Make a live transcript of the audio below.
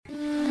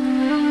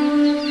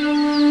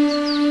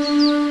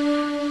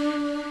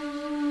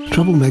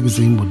Trouble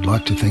magazine would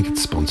like to thank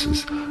its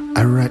sponsors: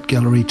 Ararat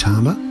Gallery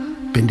Tama,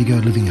 Bendigo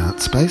Living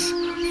Art Space,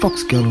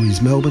 Fox Galleries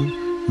Melbourne,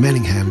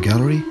 Manningham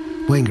Gallery,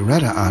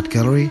 Wangaratta Art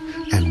Gallery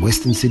and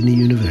Western Sydney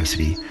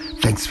University.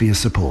 Thanks for your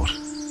support.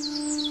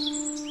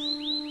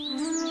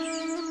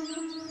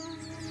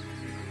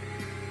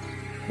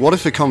 What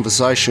if a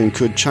conversation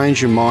could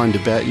change your mind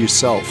about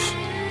yourself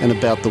and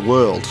about the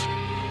world?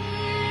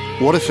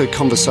 What if a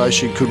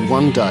conversation could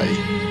one day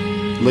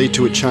lead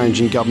to a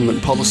change in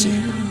government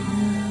policy?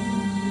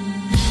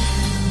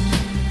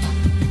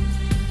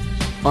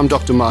 I'm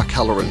Dr. Mark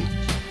Halloran,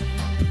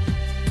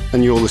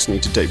 and you're listening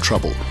to Deep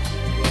Trouble.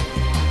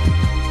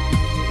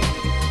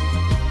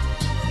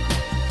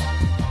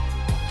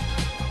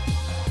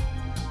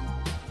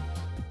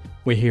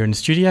 We're here in the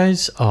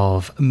studios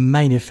of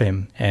Main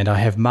FM, and I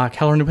have Mark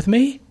Halloran with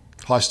me.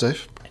 Hi,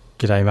 Steve.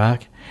 G'day,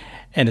 Mark.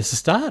 And it's the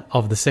start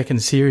of the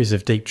second series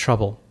of Deep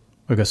Trouble.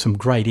 We've got some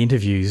great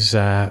interviews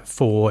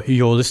for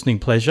your listening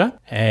pleasure.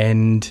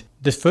 And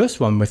the first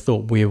one we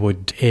thought we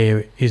would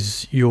air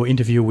is your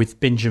interview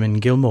with Benjamin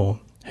Gilmore,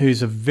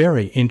 who's a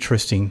very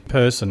interesting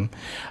person,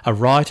 a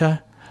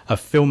writer, a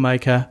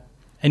filmmaker,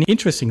 and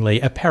interestingly,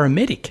 a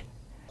paramedic.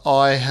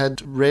 I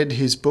had read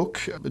his book,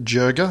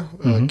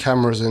 Jirga,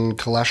 Cameras and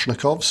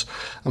Kalashnikovs.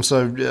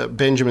 So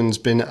Benjamin's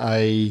been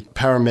a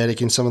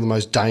paramedic in some of the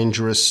most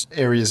dangerous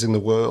areas in the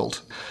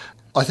world.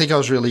 I think I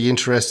was really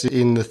interested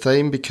in the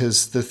theme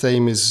because the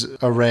theme is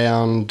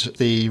around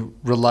the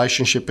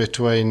relationship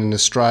between an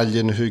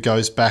Australian who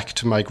goes back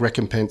to make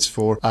recompense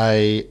for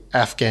a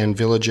Afghan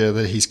villager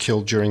that he's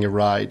killed during a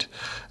raid.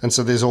 And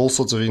so there's all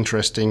sorts of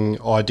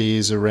interesting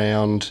ideas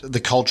around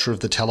the culture of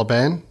the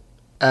Taliban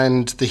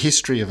and the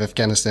history of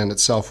Afghanistan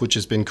itself, which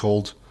has been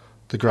called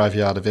the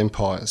Graveyard of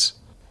Empires.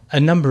 A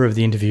number of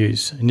the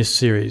interviews in this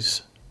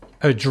series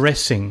are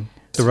addressing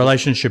the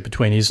relationship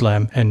between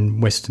Islam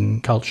and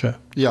Western culture.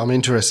 Yeah, I'm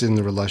interested in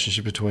the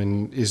relationship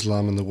between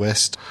Islam and the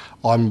West.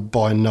 I'm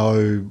by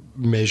no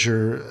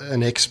measure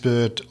an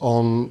expert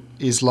on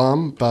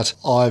Islam, but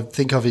I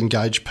think I've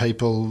engaged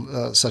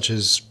people such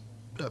as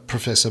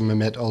Professor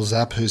Mehmet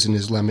Alzap, who's an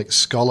Islamic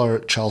scholar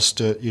at Charles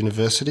Sturt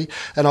University,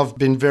 and I've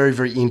been very,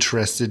 very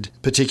interested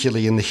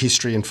particularly in the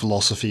history and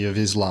philosophy of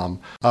Islam.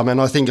 And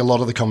I think a lot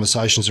of the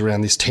conversations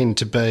around this tend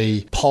to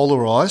be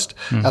polarised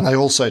and they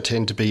also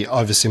tend to be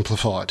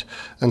oversimplified.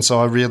 And so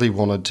I really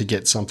wanted to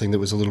get something that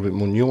was a little bit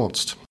more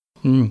nuanced.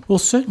 Well,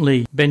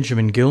 certainly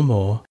Benjamin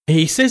Gilmore,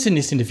 he says in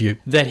this interview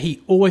that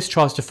he always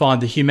tries to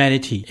find the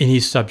humanity in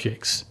his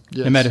subjects,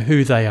 no matter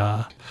who they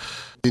are.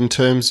 In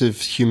terms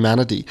of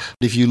humanity,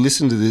 if you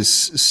listen to this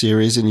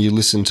series and you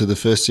listen to the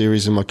first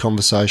series of my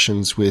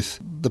conversations with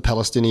the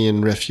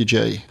Palestinian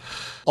refugee,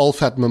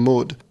 Olfat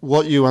Mahmoud,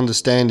 what you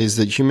understand is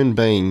that human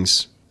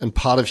beings and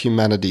part of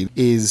humanity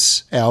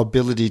is our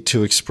ability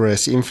to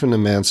express infinite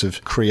amounts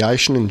of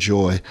creation and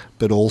joy,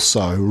 but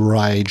also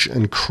rage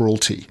and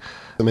cruelty.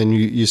 I mean,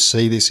 you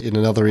see this in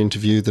another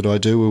interview that I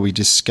do where we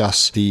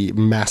discuss the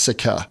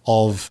massacre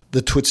of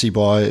the Tutsi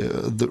by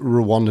the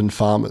Rwandan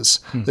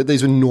farmers, that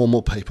these were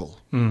normal people.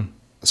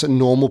 So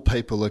normal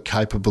people are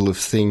capable of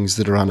things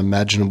that are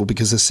unimaginable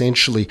because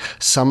essentially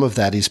some of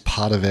that is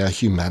part of our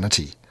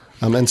humanity.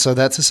 And so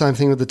that's the same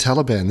thing with the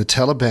Taliban. The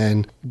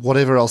Taliban,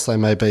 whatever else they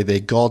may be, they're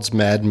God's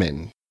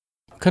madmen.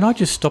 Can I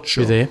just stop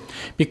you there?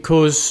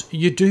 Because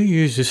you do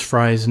use this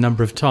phrase a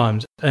number of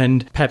times,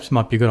 and perhaps it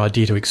might be a good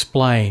idea to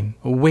explain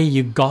where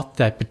you got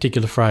that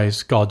particular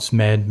phrase, God's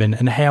madmen,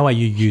 and how are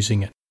you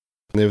using it?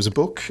 There was a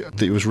book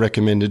that was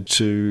recommended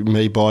to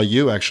me by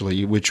you,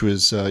 actually, which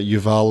was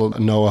Yuval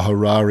Noah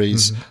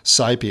Harari's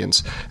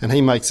Sapiens. And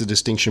he makes a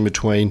distinction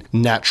between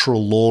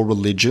natural law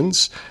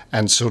religions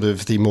and sort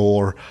of the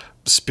more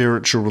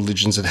spiritual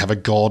religions that have a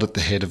god at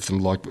the head of them,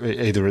 like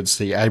either it's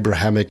the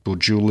Abrahamic or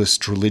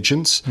dualist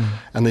religions,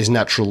 and these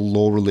natural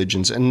law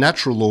religions. And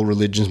natural law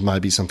religions may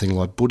be something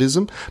like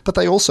Buddhism, but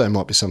they also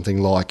might be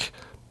something like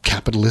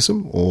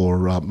capitalism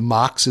or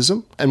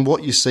Marxism. And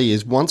what you see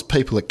is once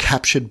people are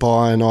captured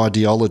by an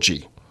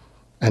ideology,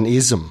 an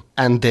ism,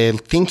 and their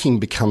thinking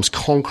becomes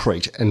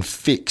concrete and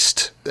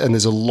fixed, and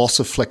there's a loss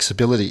of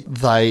flexibility,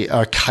 they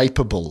are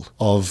capable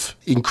of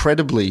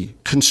incredibly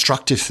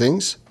constructive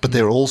things, but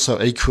they're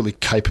also equally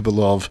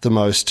capable of the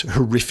most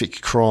horrific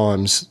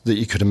crimes that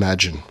you could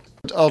imagine.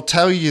 I'll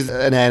tell you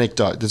an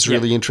anecdote that's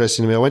really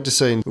interesting to me. I went to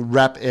see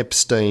Rap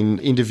Epstein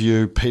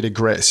interview Peter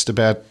Grest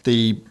about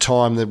the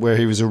time where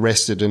he was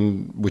arrested,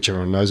 and which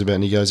everyone knows about,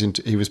 and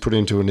he was put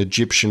into an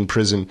Egyptian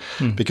prison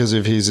because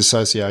of his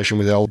association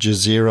with Al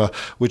Jazeera,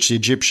 which the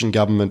Egyptian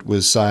government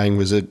was saying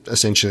was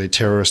essentially a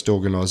terrorist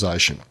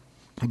organisation.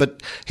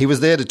 But he was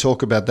there to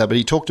talk about that, but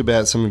he talked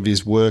about some of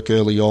his work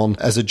early on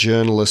as a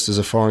journalist, as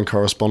a foreign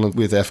correspondent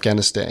with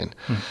Afghanistan.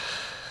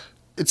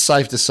 It's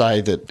safe to say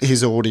that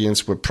his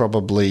audience were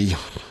probably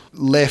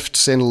left,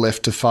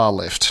 centre-left to far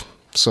left.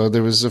 So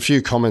there was a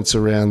few comments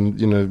around,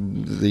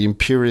 the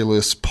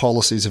imperialist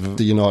policies of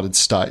the United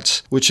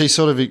States, which he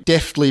sort of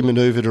deftly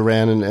manoeuvred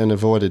around and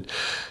avoided.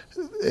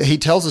 He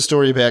tells a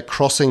story about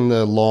crossing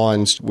the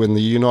lines when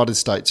the United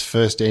States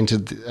first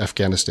entered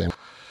Afghanistan.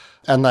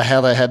 and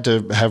how they had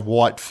to have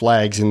white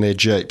flags in their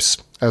jeeps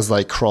as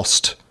they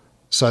crossed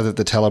so that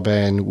the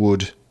Taliban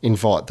would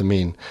invite them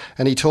in.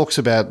 And he talks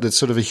about that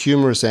sort of a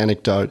humorous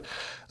anecdote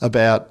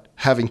about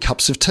having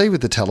cups of tea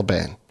with the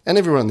Taliban. And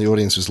everyone in the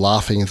audience was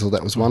laughing and thought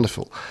that was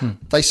wonderful.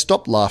 They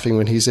stopped laughing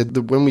when he said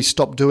that when we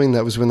stopped doing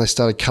that was when they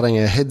started cutting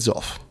our heads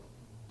off.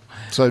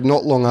 So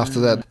not long after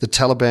that, the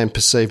Taliban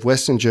perceived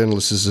Western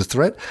journalists as a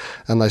threat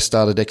and they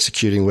started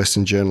executing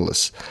Western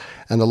journalists.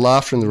 And the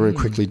laughter in the room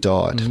quickly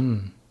died.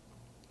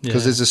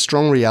 Because there's a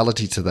strong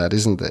reality to that,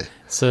 isn't there?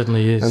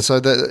 Certainly is. And so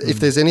that if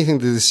there's anything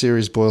that this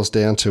series boils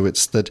down to,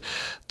 it's that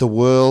the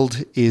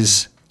world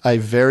is a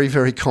very,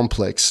 very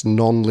complex,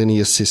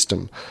 non-linear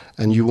system,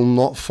 and you will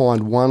not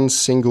find one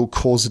single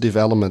causative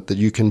element that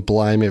you can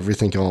blame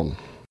everything on.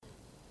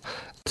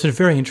 It's a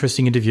very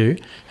interesting interview,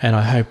 and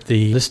I hope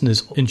the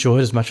listeners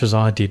enjoyed as much as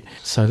I did.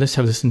 So let's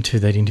have a listen to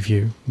that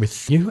interview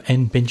with you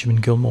and Benjamin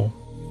Gilmore.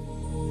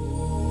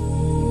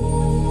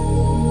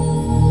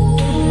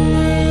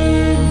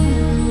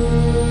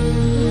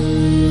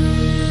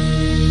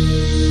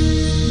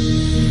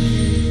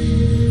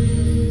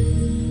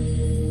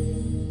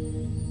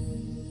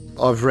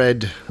 I've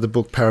read the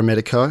book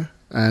Paramedico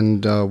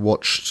and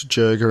watched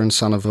Jirga and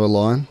Son of a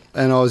Lion,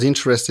 and I was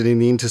interested in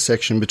the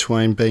intersection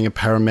between being a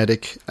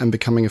paramedic and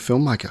becoming a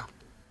filmmaker.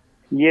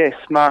 Yes,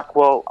 Mark,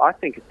 well, I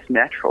think it's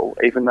natural,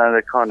 even though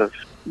they're kind of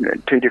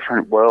two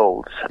different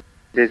worlds.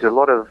 There's a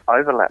lot of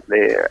overlap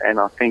there, and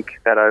I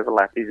think that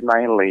overlap is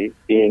mainly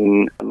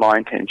in my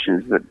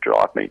intentions that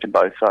drive me to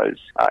both those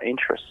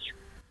interests.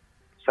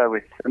 So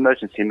with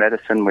emergency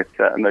medicine, with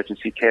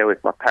emergency care,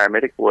 with my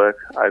paramedic work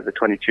over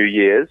 22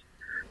 years,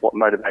 what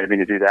motivated me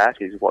to do that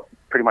is what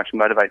pretty much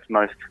motivates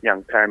most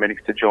young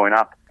paramedics to join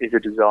up, is a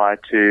desire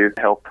to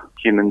help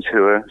humans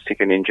who are sick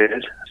and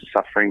injured,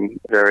 suffering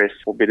various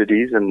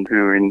morbidities and who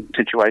are in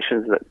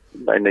situations that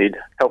they need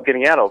help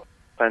getting out of.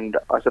 And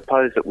I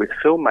suppose that with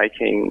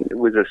filmmaking, it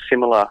was a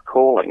similar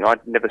calling.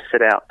 I'd never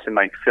set out to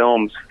make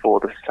films for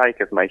the sake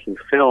of making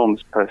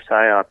films per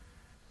se,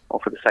 or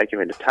for the sake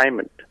of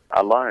entertainment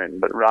alone,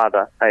 but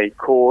rather a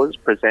cause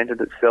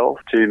presented itself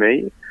to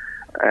me.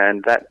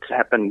 And that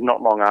happened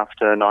not long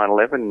after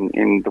 9/11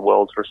 in the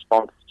world's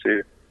response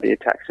to the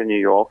attacks in New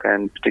York,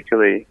 and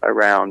particularly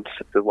around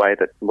the way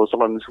that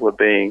Muslims were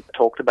being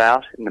talked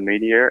about in the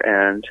media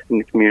and in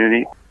the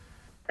community.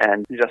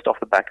 And just off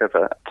the back of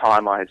a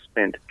time I had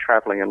spent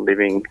travelling and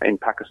living in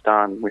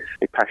Pakistan with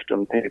the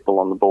Pashtun people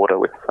on the border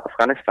with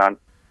Afghanistan,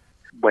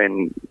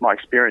 when my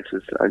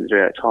experiences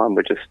during that time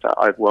were just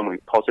overwhelmingly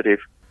positive.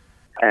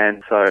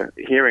 And so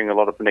hearing a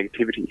lot of the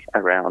negativity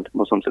around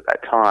Muslims at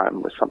that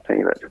time was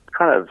something that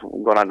kind of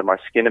got under my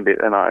skin a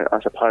bit, and I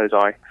suppose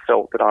I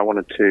felt that I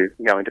wanted to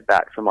go into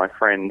bat for my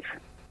friends.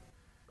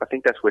 I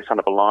think that's where Son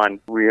of a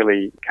Lion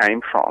really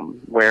came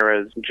from,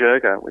 whereas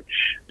Jirga,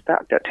 which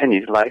about 10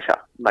 years later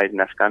made in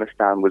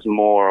Afghanistan, was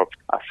more of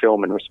a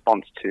film in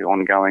response to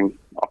ongoing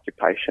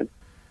occupation.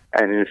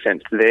 And in a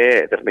sense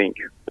there, the link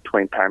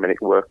between paramedic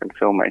work and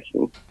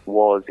filmmaking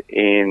was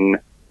in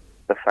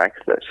the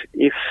fact that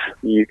if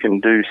you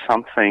can do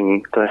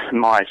something that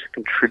might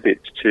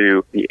contribute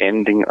to the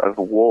ending of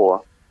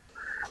war,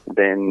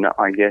 then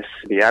I guess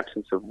the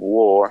absence of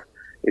war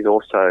is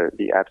also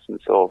the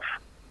absence of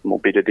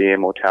morbidity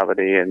and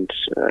mortality and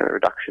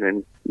reduction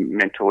in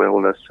mental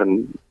illness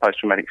and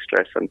post-traumatic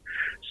stress and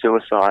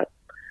suicide.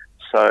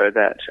 So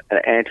that an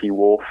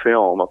anti-war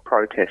film, a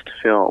protest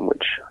film,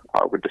 which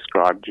I would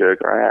describe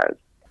Jirga as,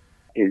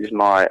 is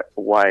my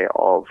way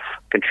of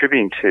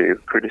contributing to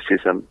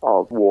criticism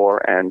of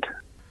war and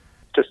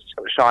just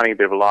shining a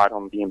bit of a light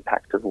on the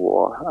impact of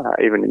war,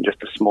 even in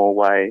just a small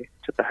way,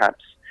 to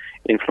perhaps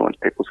influence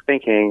people's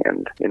thinking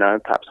and,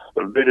 perhaps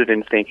rooted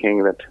in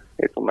thinking that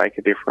it will make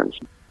a difference.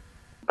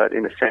 But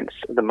in a sense,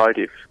 the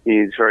motive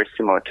is very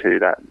similar to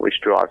that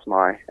which drives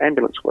my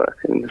ambulance work,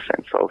 in the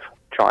sense of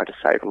trying to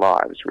save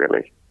lives,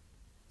 really.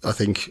 I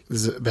think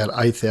there's about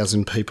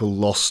 8,000 people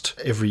lost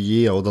every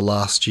year or the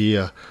last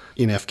year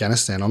in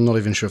Afghanistan. I'm not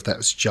even sure if that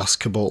was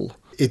just Kabul.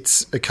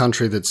 It's a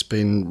country that's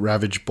been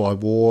ravaged by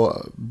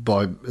war,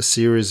 by a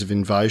series of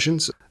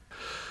invasions.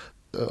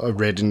 I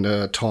read in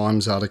a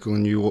Times article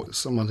in New York,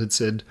 someone had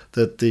said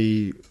that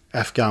the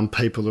Afghan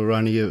people are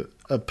only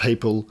a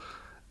people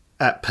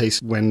at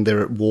peace when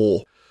they're at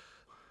war,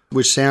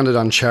 which sounded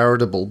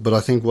uncharitable, but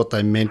I think what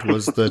they meant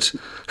was that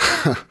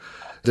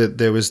that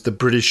there was the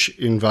British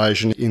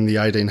invasion in the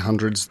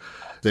 1800s.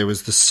 There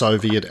was the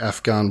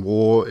Soviet-Afghan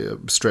war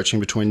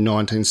stretching between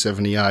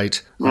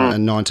 1978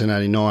 and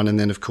 1989, and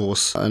then, of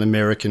course, an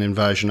American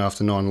invasion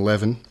after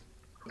 9/11,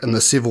 and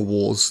the civil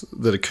wars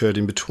that occurred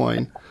in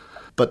between.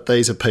 But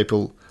these are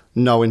people,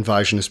 no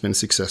invasion has been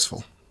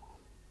successful.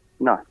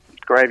 No,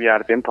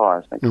 graveyard of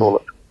empires, they call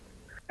it.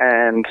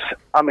 And,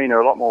 there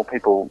are a lot more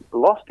people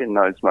lost in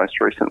those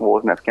most recent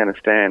wars in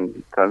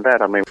Afghanistan than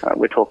that.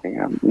 We're talking,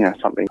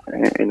 something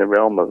in the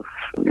realm of,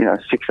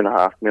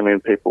 6.5 million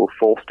people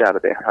forced out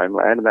of their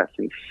homeland, and that's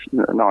since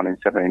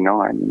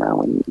 1979,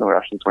 when the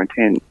Russians went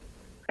in.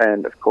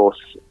 And, of course,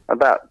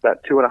 about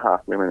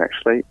 2.5 million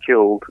actually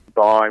killed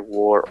by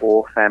war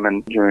or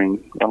famine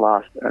during the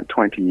last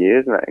 20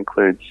 years. And that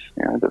includes,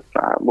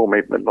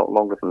 maybe a lot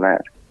longer than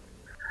that.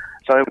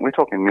 So we're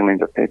talking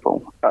millions of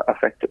people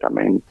affected. I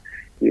mean,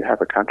 you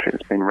have a country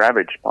that's been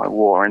ravaged by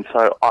war. And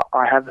so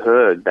I have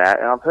heard that,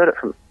 and I've heard it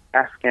from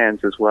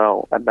Afghans as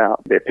well,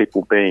 about their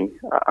people being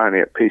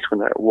only at peace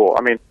when they're at war.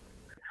 I mean,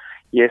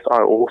 yes,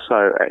 I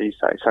also, you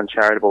say,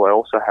 uncharitable, I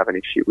also have an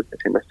issue with it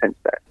in the sense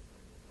that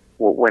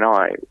when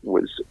I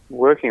was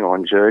working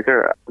on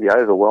Jirga, the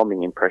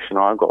overwhelming impression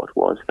I got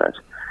was that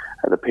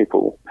the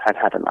people had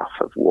had enough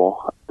of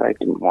war. They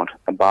didn't want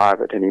a bar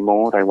of it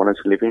anymore. They wanted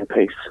to live in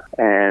peace.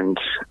 And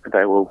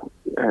they were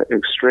an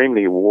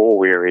extremely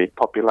war-weary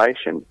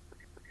population.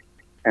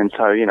 And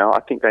so, I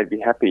think they'd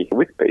be happy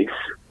with peace.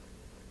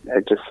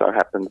 It just so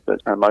happens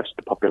that most of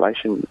the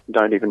population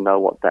don't even know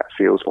what that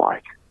feels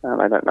like.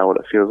 They don't know what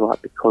it feels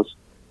like because,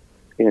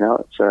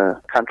 it's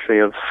a country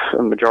of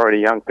a majority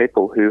young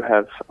people who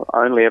have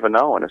only ever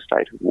known a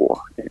state of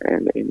war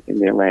in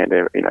their land.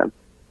 They're,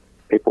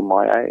 people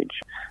my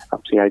age,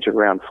 up to the age of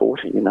around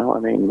 40, I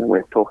mean,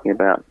 we're talking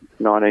about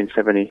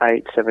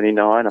 1978,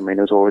 79. I mean,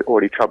 there was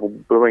already trouble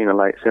brewing in the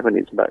late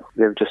 70s, but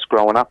they've just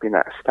grown up in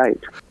that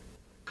state.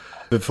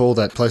 Before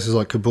that, places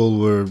like Kabul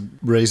were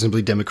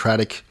reasonably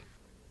democratic.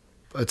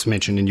 It's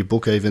mentioned in your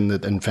book even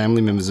that, and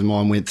family members of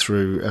mine went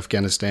through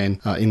Afghanistan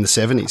in the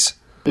 70s.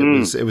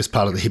 It was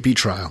part of the hippie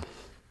trail.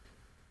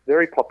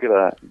 Very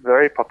popular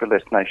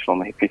destination on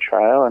the hippie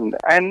trail,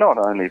 and not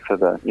only for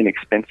the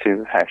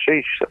inexpensive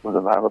hashish that was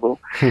available,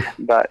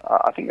 but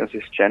I think there was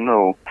this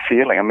general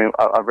feeling. I mean,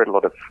 I read a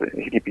lot of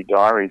hippie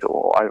diaries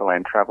or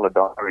overland traveller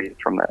diaries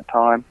from that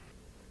time,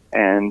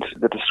 and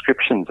the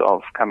descriptions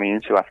of coming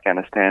into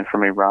Afghanistan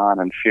from Iran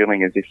and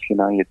feeling as if,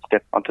 you'd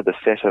step onto the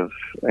set of,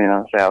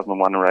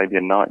 1001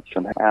 Arabian Nights,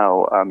 and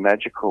how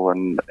magical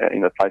and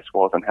the place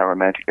was and how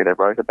romantically they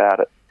wrote about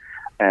it.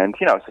 And,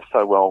 it's just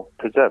so well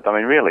preserved. I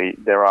mean, really,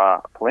 there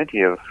are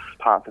plenty of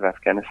parts of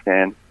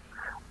Afghanistan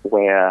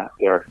where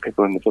there are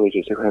people in the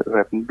villages who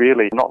have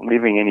really not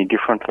living any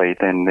differently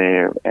than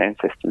their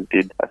ancestors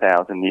did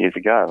 1,000 years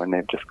ago. And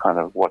they've just kind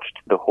of watched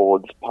the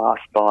hordes pass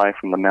by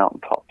from the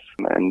mountaintops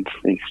and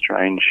these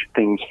strange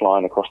things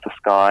flying across the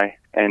sky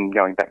and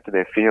going back to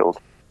their field.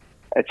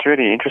 It's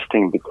really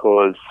interesting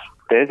because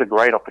there's a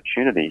great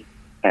opportunity.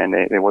 And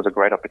there was a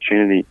great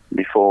opportunity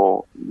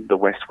before the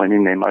West went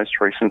in there most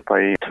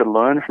recently to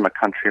learn from a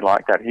country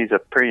like that. Here's a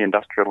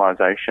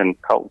pre-industrialisation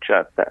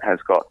culture that has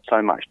got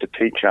so much to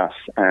teach us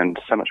and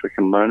so much we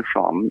can learn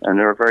from. And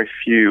there are very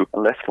few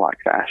left like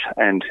that.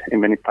 And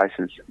in many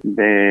places,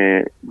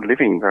 they're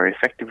living very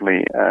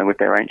effectively with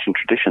their ancient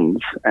traditions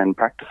and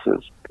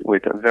practices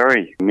with a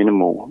very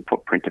minimal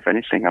footprint, if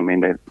anything. I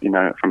mean,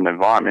 from an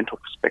environmental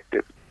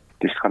perspective,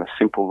 this kind of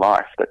simple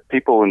life that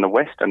people in the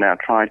West are now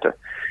trying to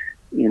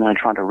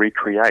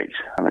recreate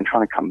and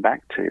trying to come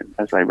back to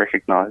as they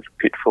recognise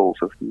pitfalls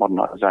of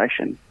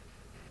modernisation.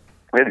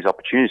 We had these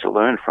opportunities to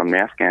learn from the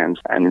Afghans,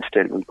 and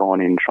instead we've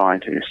gone in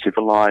trying to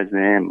civilise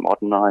them,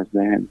 modernise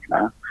them,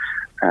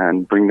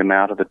 and bring them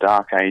out of the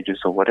dark ages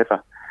or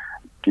whatever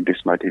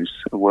dubious motives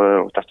were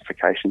or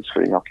justifications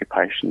for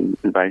the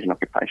invasion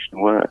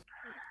occupation were.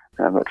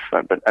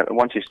 But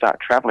once you start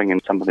travelling in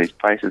some of these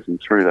places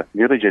and through the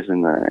villages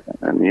in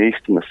the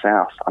east and the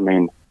south, I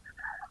mean,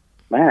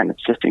 man,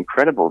 it's just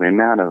incredible. The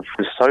amount of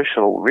the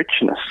social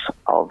richness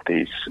of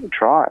these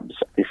tribes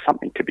is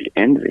something to be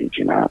envied,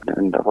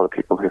 and a lot of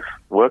people who've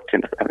worked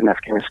in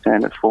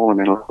Afghanistan have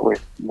fallen in love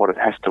with what it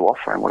has to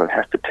offer and what it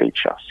has to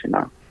teach us,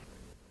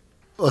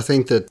 I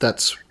think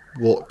that's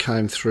what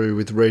came through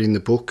with reading the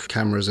book,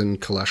 Cameras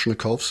and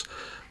Kalashnikovs,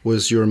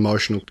 was your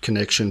emotional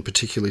connection,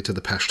 particularly to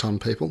the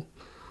Pashtun people.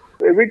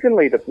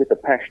 Originally, with the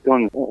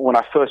Pashtuns, when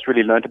I first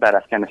really learnt about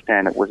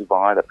Afghanistan, it was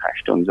via the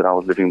Pashtuns that I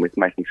was living with,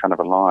 making son of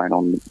a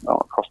lion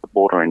across the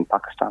border in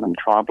Pakistan and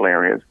tribal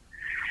areas.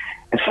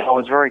 And so I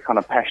was very kind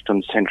of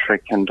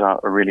Pashtun-centric, and I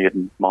really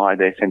admired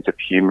their sense of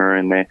humour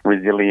and their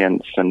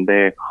resilience and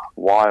their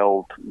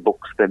wild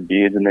looks, their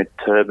beards and their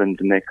turbans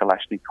and their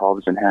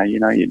Kalashnikovs, and how,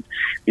 you'd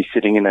be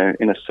sitting in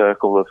a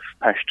circle of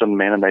Pashtun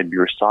men and they'd be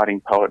reciting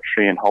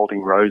poetry and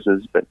holding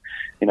roses, but,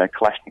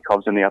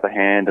 Kalashnikovs on the other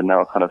hand, and they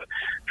were kind of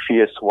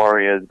fierce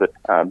warriors, but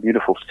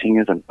beautiful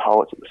singers and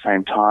poets at the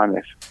same time.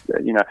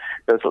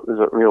 There's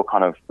a real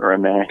kind of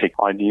romantic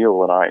ideal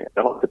that I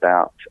loved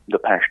about the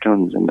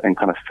Pashtuns and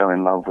kind of fell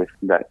in love with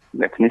that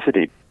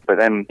ethnicity. But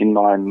then in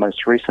my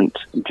most recent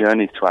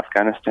journeys to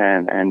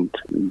Afghanistan and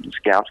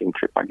scouting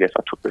trip, I guess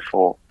I took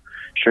before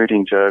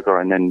shooting Jirga,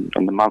 and then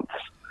in the months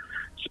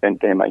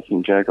spent there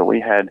making Jirga,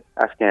 we had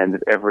Afghans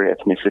of every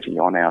ethnicity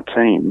on our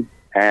team.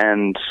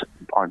 And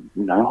I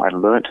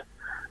learnt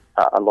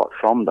a lot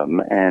from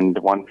them. And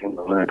one thing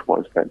I learnt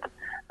was that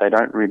they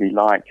don't really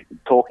like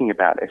talking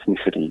about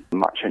ethnicity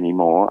much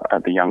anymore,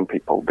 the young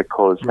people,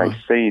 because they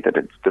see that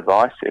it's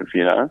divisive,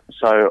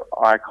 So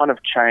I kind of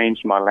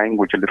changed my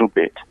language a little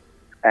bit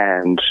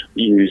and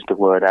used the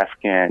word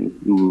Afghan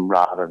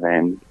rather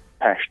than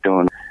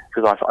Pashtun,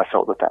 because I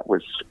felt that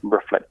was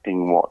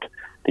reflecting what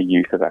the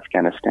youth of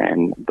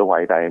Afghanistan the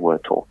way they were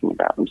talking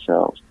about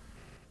themselves.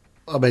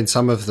 I mean,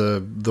 some of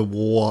the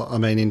war, I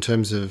mean, in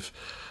terms of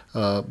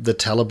the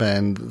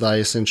Taliban, they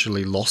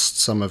essentially lost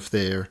some of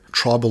their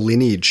tribal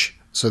lineage,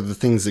 so the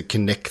things that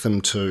connect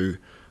them to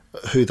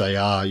who they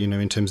are, you know,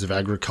 in terms of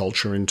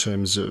agriculture, in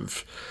terms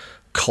of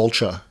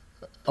culture.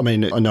 I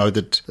mean, I know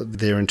that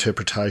their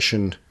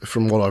interpretation,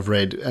 from what I've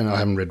read, and I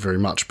haven't read very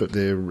much, but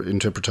their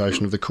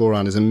interpretation of the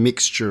Quran is a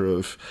mixture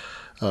of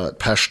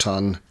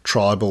Pashtun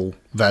tribal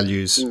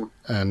values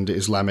and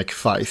Islamic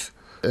faith,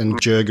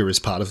 and Jirga is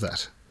part of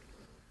that.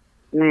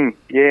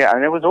 Yeah,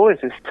 and there was always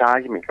this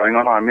argument going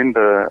on. I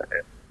remember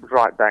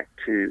right back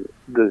to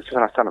the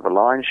Son of a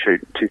Lion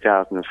shoot in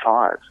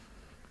 2005.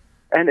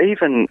 And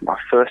even my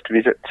first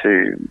visit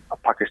to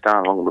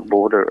Pakistan along the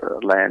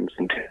borderlands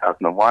in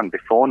 2001,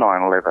 before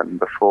 9/11,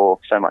 before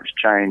so much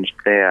changed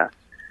there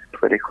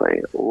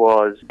politically,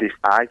 was this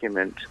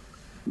argument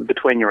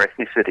between your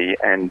ethnicity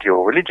and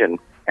your religion.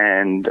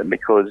 And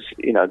because,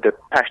 you know, the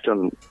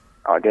Pashtun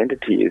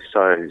identity is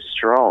so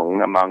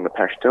strong among the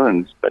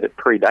Pashtuns, but it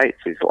predates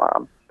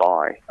Islam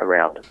by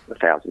around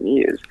 1,000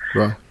 years.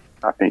 Right.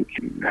 I think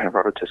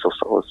Herodotus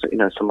or you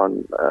know,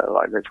 someone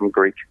like that, some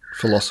Greek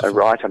philosopher,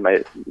 writer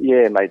made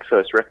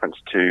first reference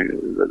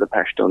to the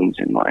Pashtuns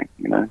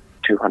in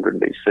 200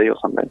 BC or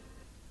something,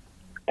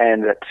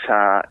 and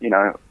that you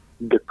know,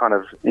 the kind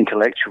of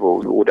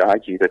intellectuals would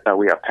argue that no,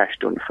 we are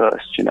Pashtun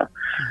first, you know,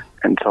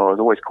 and so I was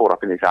always caught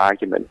up in this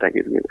argument.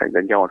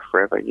 They'd go on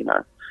forever, you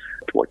know,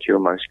 what you're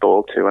most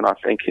loyal to, and I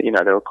think, you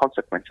know, there were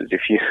consequences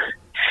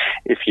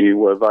if you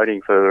were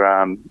voting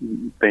for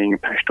being a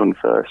Pashtun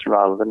first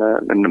rather than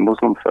a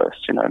Muslim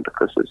first, you know,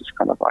 because there's this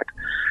kind of like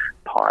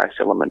pious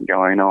element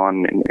going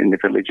on in the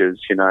villages,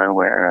 you know,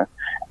 where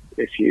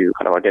if you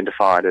kind of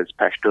identified as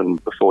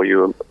Pashtun before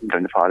you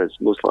identified as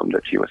Muslim,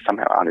 that you were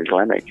somehow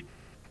un-Islamic.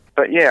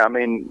 But yeah, I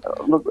mean,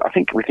 look, I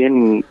think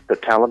within the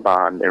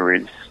Taliban there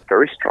is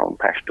very strong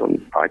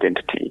Pashtun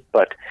identity,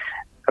 but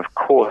of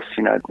course,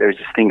 you know, there's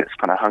this thing that's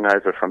kind of hung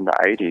over from the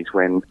 80s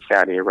when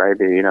Saudi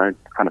Arabia, you know,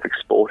 kind of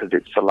exported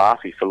its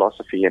Salafi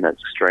philosophy and its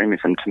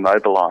extremism to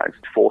mobilize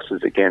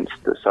forces against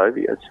the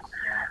Soviets,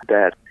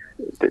 that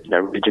you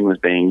know, religion was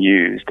being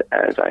used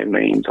as a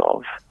means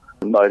of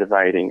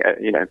motivating,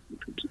 you know,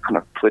 kind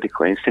of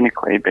politically and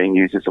cynically being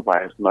used as a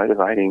way of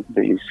motivating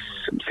these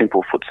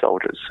simple foot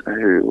soldiers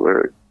who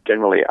were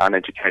generally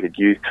uneducated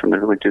youth from the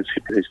villages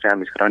whose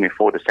families could only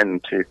afford to send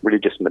them to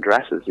religious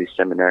madrasas, these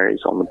seminaries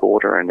on the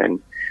border, and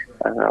then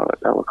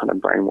they were kind of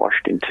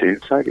brainwashed into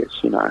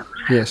Soviets, you know.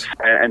 Yes.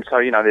 And so,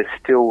 you know, there's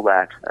still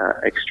that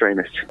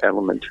extremist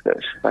element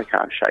that they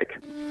can't shake.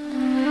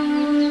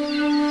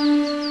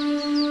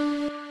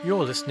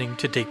 You're listening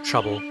to Deep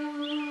Trouble.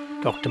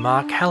 Dr.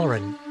 Mark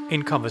Halloran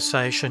in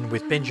conversation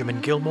with Benjamin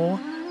Gilmore,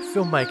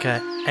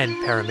 filmmaker and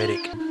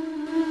paramedic.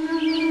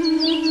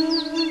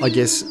 I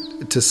guess,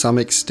 to some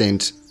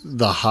extent,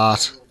 the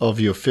heart of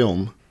your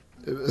film,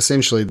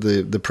 essentially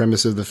the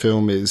premise of the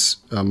film is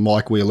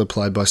Mike Wheeler,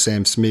 played by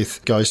Sam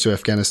Smith, goes to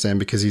Afghanistan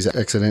because he's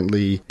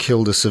accidentally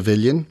killed a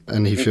civilian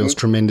and he feels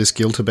tremendous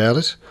guilt about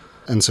it.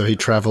 And so he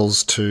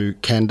travels to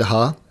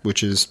Kandahar,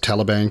 which is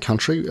Taliban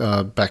country,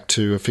 back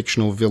to a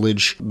fictional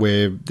village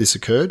where this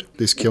occurred,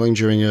 this killing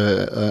during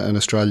an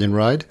Australian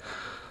raid.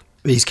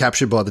 He's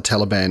captured by the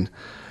Taliban.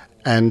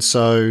 And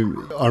so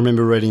I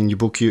remember reading in your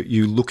book,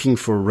 you looking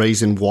for a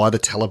reason why the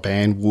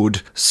Taliban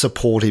would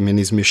support him in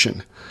his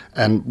mission.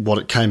 And what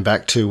it came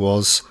back to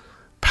was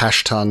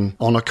Pashtun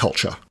honour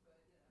culture.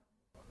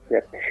 Yeah,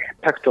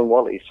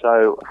 Pakhtunwali.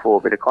 So for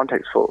a bit of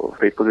context for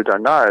people who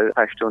don't know,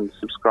 Pashtuns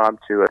subscribe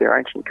to their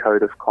ancient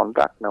code of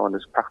conduct known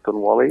as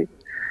Pakhtunwali.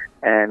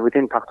 And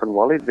within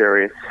Pakhtunwali,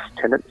 various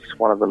tenets,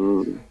 one of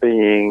them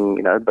being,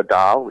 you know,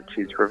 Badal, which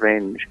is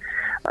revenge.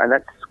 And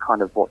that's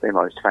kind of what they're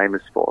most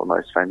famous for.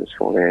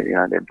 Their, you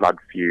know, their blood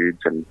feuds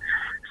and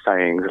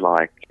sayings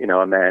like, you know,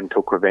 a man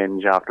took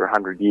revenge after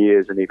 100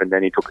 years and even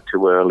then he took it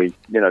too early.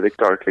 You know, they're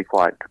historically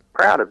quite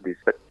proud of this.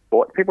 But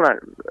what people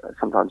don't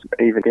sometimes,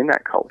 even in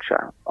that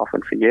culture,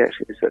 often forget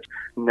is that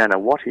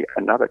Nanawati,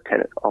 another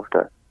tenet of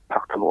the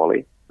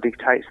Pakhtunwali,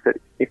 dictates that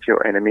if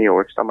your enemy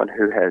or if someone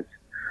who has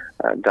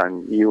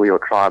done you or your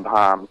tribe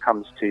harm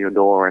comes to your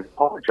door and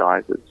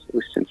apologises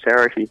with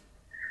sincerity,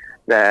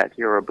 that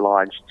you're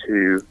obliged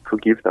to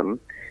forgive them,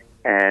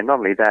 and not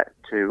only that,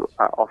 to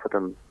offer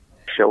them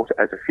shelter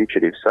as a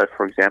fugitive. So,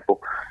 for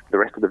example, the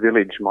rest of the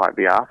village might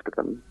be after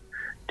them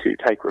to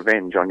take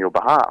revenge on your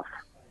behalf.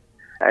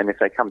 And if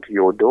they come to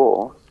your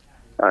door,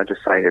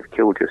 just say they've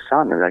killed your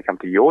son, and they come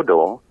to your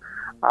door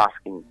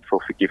asking for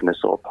forgiveness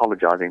or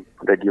apologising,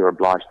 that you're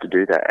obliged to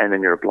do that, and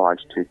then you're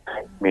obliged to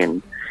take them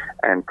in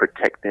and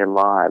protect their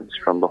lives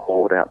from the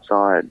horde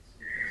outside.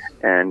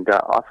 And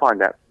I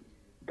find that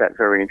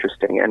very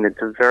interesting, and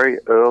it's a very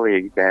early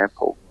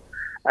example,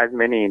 as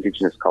many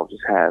Indigenous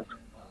cultures have,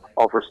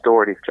 of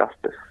restorative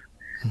justice.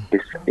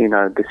 This, you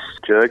know, this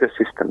Jirga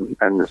system,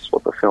 and this is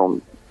what the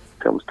film's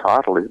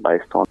title is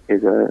based on,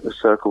 is a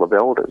circle of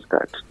elders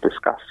that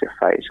discuss your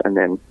fate, and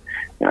then,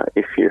 you know,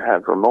 if you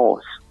have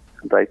remorse,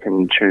 they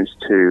can choose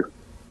to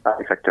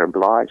in fact, are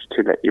obliged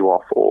to let you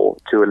off or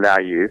to allow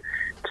you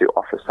to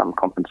offer some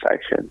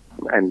compensation,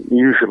 and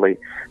usually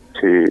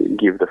to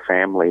give the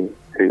family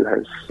who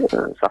has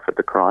suffered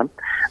the crime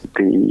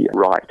the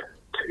right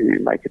to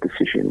make a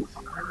decision.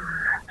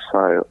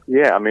 So,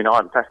 yeah, I mean,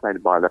 I'm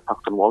fascinated by the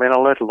Pakistan Wali, and I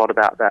learned a lot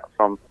about that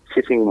from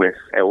sitting with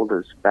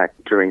elders back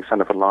during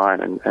Son of a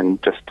Lion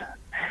and just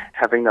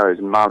having those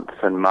months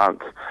and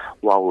months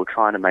while we're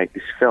trying to make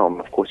this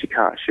film. Of course, you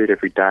can't shoot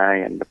every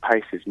day, and the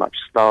pace is much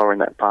slower in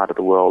that part of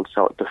the world,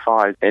 so it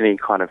defies any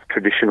kind of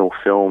traditional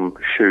film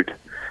shoot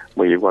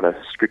where you've got a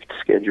strict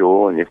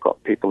schedule and you've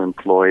got people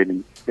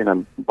employed, you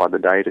know, by the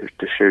day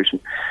to shoot.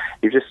 And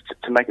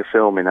to make a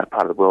film in that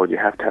part of the world, you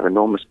have to have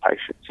enormous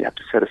patience. You have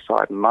to set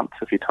aside months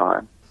of your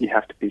time. You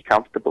have to be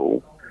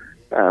comfortable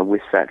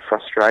with that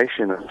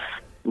frustration of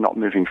not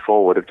moving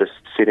forward, of just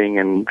sitting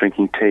and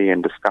drinking tea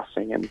and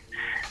discussing and,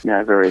 you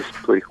know, various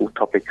political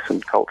topics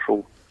and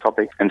cultural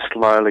topics. And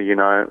slowly, you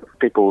know,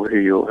 people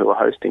who are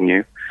hosting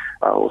you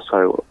are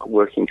also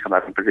working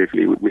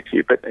collaboratively with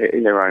you, but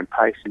in their own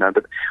pace, you know.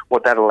 But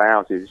what that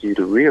allows is you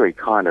to really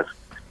kind of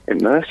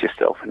immerse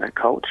yourself in that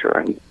culture,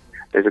 and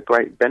there's a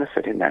great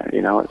benefit in that,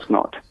 you know. It's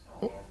not,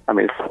 I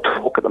mean, it's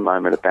talk at the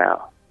moment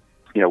about,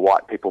 you know,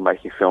 white people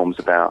making films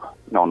about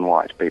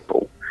non-white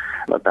people,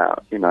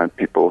 about, you know,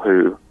 people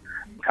who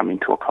come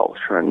into a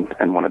culture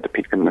and want to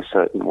depict them in a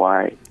certain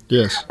way.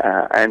 Yes.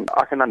 And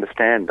I can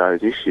understand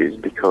those issues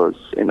because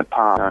in the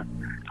past,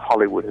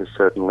 Hollywood has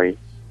certainly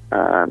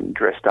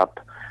dressed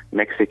up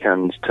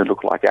Mexicans to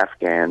look like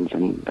Afghans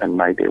and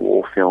made their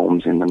war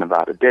films in the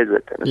Nevada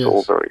desert, and it's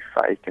all very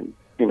fake and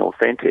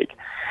inauthentic.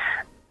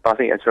 I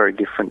think it's very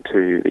different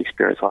to the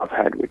experience I've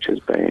had, which has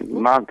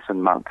been months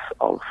and months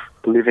of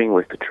living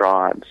with the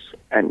tribes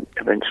and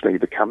eventually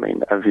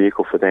becoming a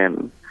vehicle for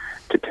them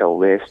to tell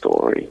their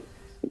story,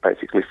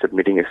 basically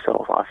submitting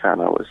yourself. I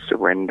found I was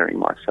surrendering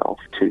myself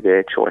to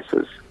their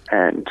choices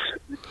and,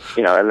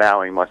 you know,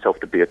 allowing myself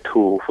to be a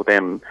tool for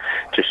them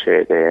to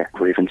share their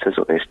grievances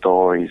or their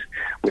stories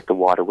with the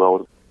wider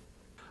world.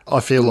 I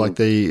feel like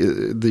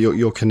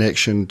your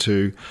connection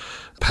to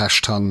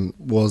Pashtun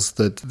was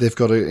that they've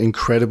got an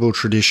incredible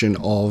tradition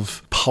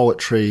of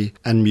poetry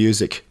and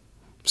music.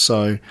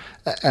 So,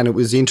 and it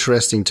was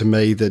interesting to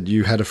me that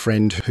you had a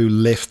friend who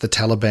left the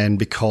Taliban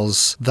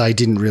because they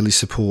didn't really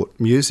support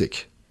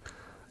music.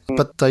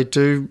 But they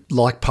do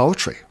like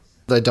poetry.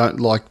 They don't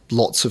like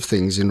lots of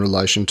things in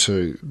relation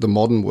to the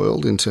modern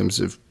world in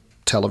terms of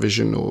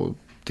television or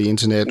the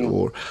internet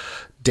or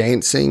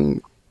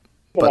dancing.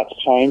 But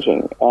that's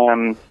changing.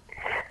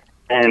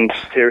 And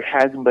there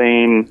has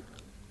been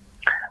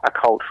a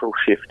cultural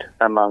shift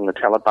among the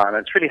Taliban.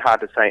 It's really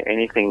hard to say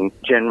anything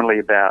generally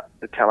about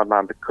the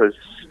Taliban because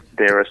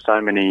there are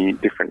so many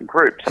different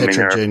groups.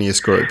 Heterogeneous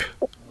group.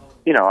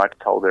 You know, I'm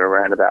told there are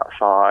around about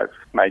 5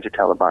 major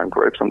Taliban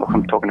groups.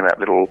 I'm talking about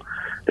little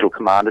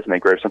commanders in their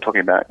groups. I'm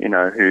talking about, you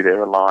know, who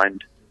they're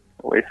aligned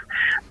with.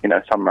 You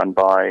know, some run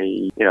by,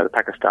 you know, the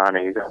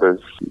Pakistanis,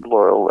 others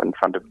loyal and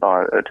funded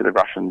by to the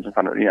Russians, and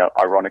funded, you know,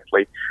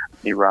 ironically,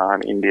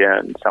 Iran, India,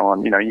 and so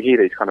on. You know, you hear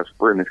these kind of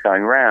rumours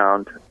going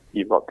around.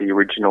 You've got the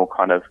original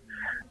kind of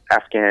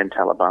Afghan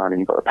Taliban, and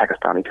you've got the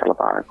Pakistani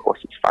Taliban. Of course,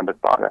 it's funded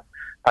by the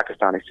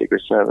Pakistani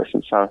Secret Service,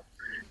 and so,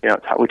 you know,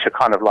 which are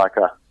kind of like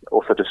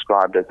also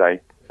described as a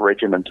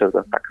regiment of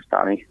the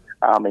Pakistani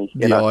army.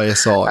 The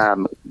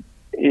ISI.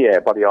 Yeah,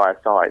 by the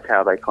ISI, it's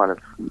how they kind of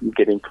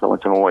get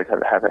influence and always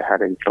have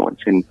had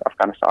influence in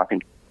Afghanistan. I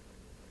think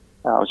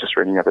I was just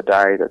reading the other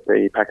day that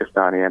the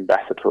Pakistani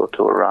ambassador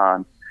to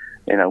Iran,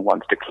 you know,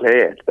 once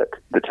declared that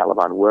the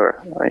Taliban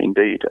were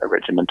indeed a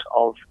regiment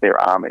of their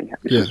army.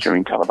 This was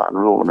during Taliban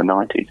rule in the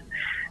 90s.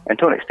 And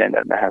to an extent,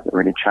 that hasn't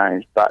really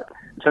changed. But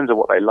in terms of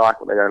what they like,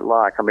 what they don't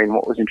like, I mean,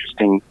 what was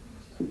interesting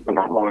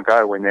not long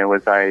ago when there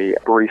was a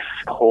brief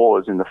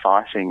pause in the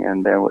fighting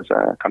and there was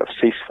a kind of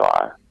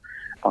ceasefire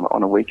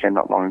on a weekend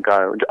not long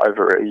ago,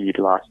 over Eid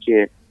last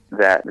year,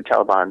 that the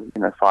Taliban,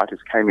 you know, fighters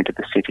came into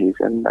the cities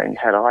and they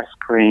had ice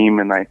cream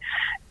and they,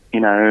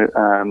 you know,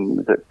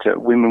 that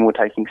women were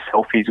taking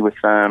selfies with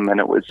them, and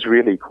it was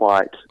really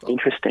quite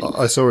interesting.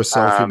 I saw a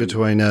selfie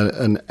between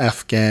an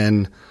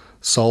Afghan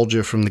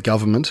soldier from the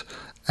government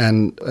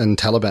and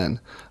Taliban.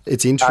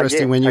 It's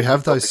interesting when you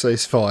have those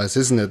ceasefires,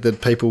 isn't it,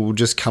 that people will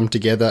just come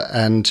together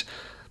and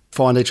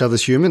find each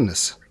other's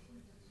humanness.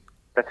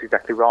 That's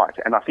exactly right.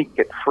 And I think you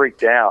get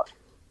freaked out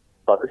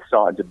by both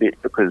sides a bit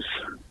because,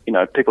 you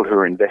know, people who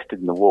are invested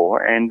in the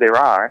war, and there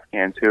are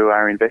Afghans who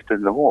are invested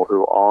in the war,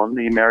 who are on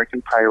the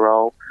American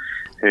payroll,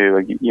 who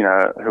are, you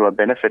know, who are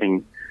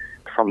benefiting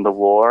from the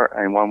war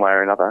in one way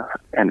or another,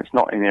 and it's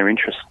not in their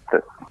interest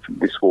that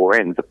this war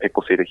ends, that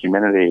people see the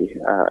humanity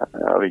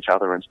of each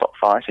other and stop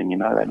fighting. You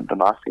know, and the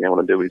last thing they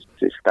want to do is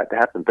that to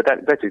happen. But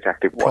that's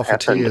exactly what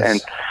happened.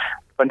 And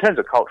in terms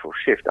of cultural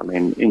shift, I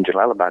mean, in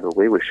Jalalabad where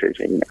we were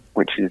shooting,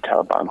 which is a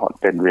Taliban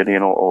hotbed really,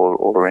 and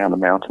all around the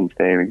mountains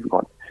there, you've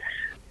got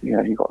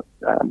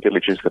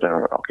villages that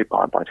are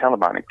occupied by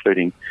Taliban,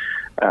 including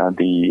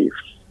the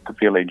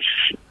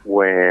village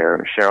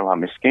where Cheryl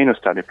Miskeen,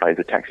 who plays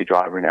a taxi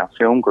driver in our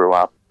film, grew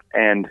up.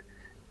 And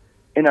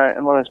in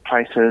a lot of those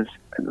places,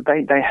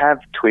 they have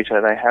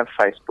Twitter, they have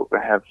Facebook,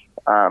 they have,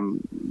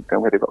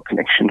 where they've got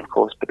connection, of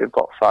course, but they've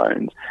got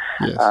phones.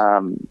 Yes.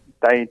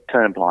 They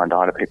turn a blind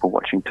eye to people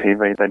watching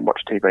TV. They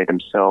watch TV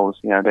themselves.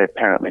 They're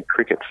apparently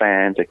cricket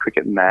fans. They're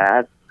cricket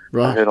mad.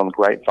 Right. I heard on the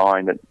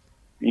grapevine that,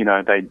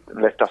 they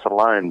left us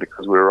alone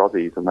because we were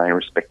Aussies and they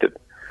respected,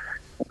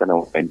 I don't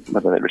know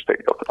whether they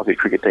respect the Aussie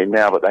cricket team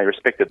now, but they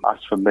respected us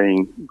for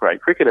being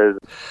great cricketers.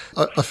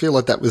 I feel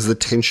like that was the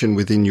tension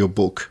within your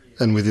book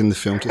and within the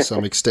film to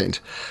some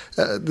extent.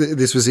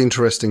 This was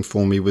interesting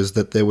for me, was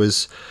that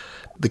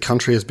the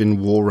country has been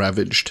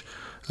war-ravaged.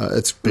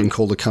 It's been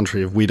called a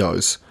country of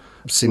widows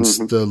since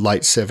the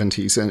late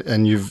 70s,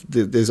 and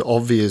there's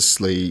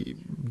obviously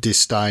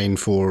disdain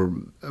for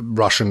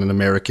Russian and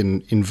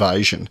American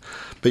invasion,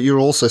 but you're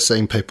also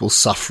seeing people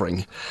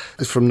suffering.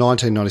 From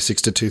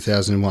 1996 to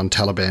 2001,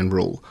 Taliban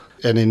rule,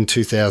 and in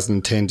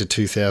 2010 to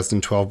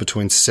 2012,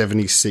 between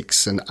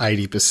 76 and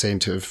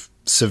 80% of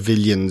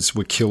civilians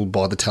were killed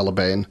by the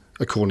Taliban,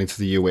 according to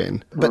the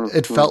UN. But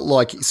it felt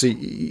like, so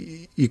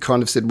you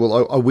kind of said,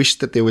 well, I wish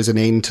that there was an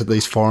end to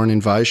these foreign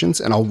invasions,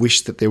 and I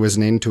wish that there was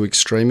an end to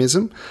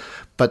extremism.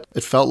 But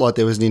it felt like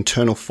there was an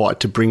internal fight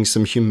to bring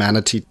some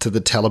humanity to the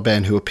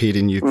Taliban who appeared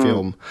in your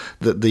film,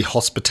 the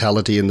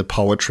hospitality and the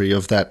poetry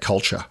of that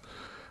culture,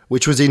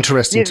 which was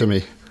interesting to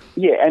me.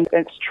 Yeah, and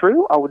it's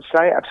true, I would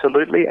say,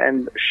 absolutely,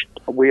 and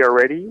we are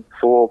ready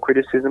for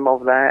criticism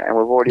of that, and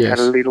we've already had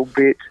a little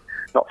bit,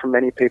 not from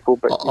many people,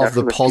 but of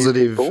the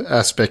positive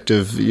aspect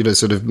of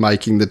sort of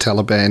making the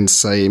Taliban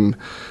seem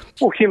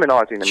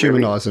humanising them.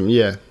 Humanise them,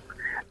 yeah.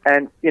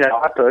 And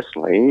I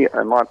personally,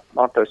 my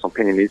personal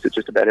opinion is that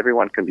just about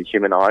everyone can be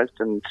humanised,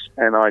 and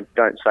I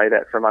don't say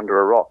that from under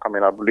a rock. I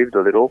mean, I've lived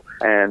a little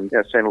and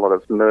seen a lot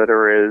of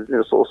murderers,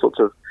 all sorts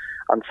of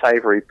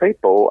unsavoury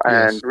people,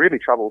 and really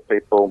troubled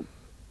people,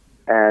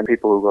 and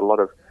people who've got a lot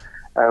of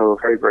who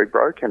are very, very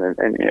broken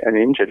and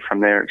injured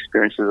from their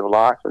experiences of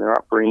life and their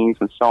upbringings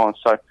and so on.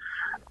 So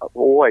I've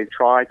always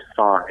tried to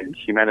find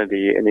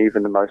humanity in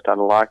even the most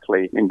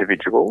unlikely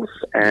individuals,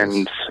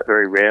 and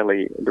very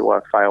rarely do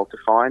I fail to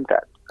find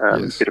that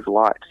bit of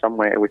light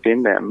somewhere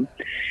within them.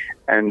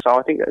 And so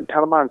I think that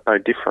Taliban's no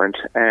different,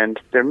 and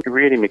they're a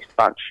really mixed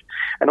bunch.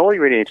 And all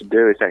you really need to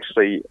do is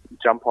actually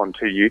jump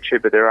onto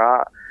YouTube. But there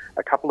are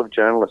a couple of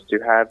journalists who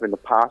have in the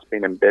past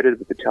been embedded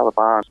with the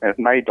Taliban and have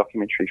made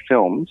documentary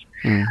films.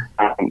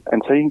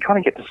 And so you can kind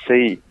of get to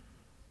see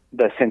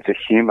the sense of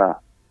humour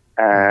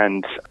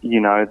and,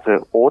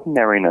 the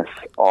ordinariness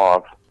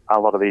of a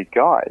lot of these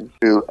guys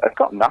who have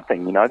got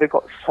nothing, they've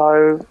got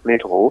so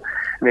little,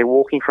 and they're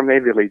walking from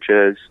their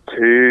villages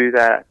to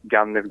that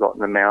gun they've got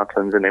in the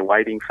mountains, and they're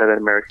waiting for that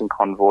American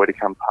convoy to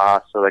come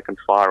past so they can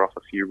fire off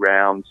a few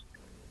rounds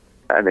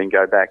and then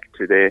go back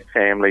to their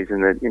families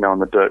in the, on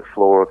the dirt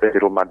floor of their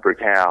little mud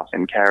brick house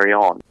and carry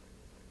on.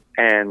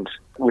 And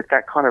with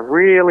that kind of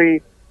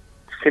really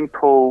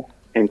simple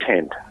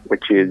intent,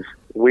 which is,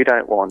 we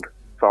don't want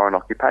foreign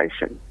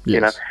occupation.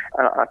 And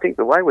I think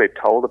the way we're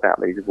told about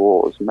these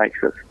wars makes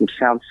it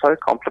sound so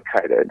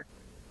complicated,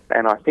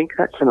 and I think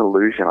that's an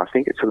illusion. I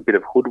think it's a bit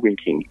of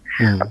hoodwinking.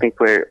 I think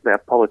our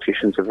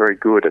politicians are very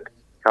good at,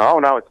 oh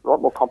no, it's a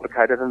lot more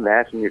complicated than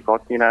that, and you've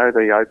got, the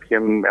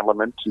opium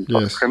element, and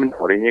you've got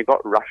criminality, and you've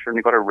got Russia, and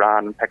you've got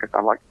Iran and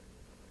Pakistan. Like,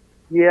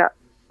 yeah,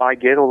 I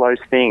get all those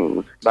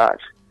things, but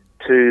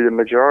to the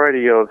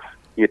majority of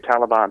your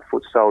Taliban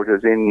foot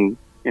soldiers in,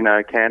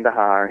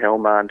 Kandahar and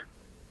Helmand,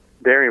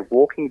 they're in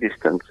walking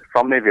distance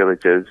from their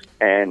villages,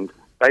 and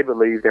they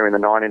believe they're in the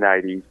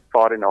 1980s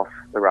fighting off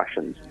the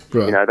Russians.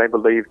 Right. They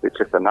believe it's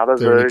just another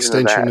they're version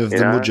an extension of that.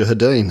 The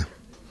Mujahideen.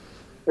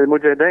 The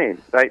Mujahideen.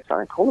 They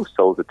don't call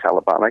themselves the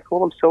Taliban. They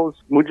call themselves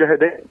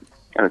Mujahideen,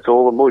 and it's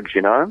all the Muj,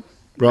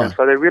 Right. And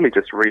so they're really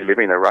just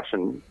reliving the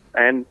Russian,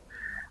 and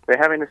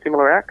they're having a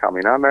similar outcome.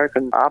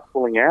 Americans are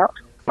pulling out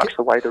much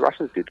the way the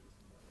Russians did.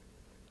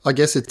 I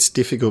guess it's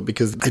difficult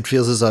because it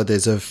feels as though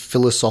there's a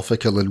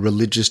philosophical and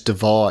religious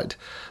divide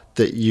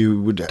that you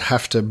would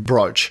have to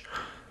broach.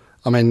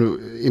 I mean,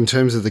 in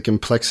terms of the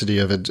complexity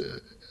of it,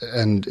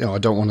 and I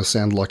don't want to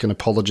sound like an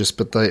apologist,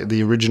 but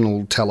the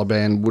original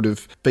Taliban would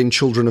have been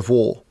children of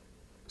war.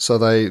 So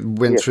they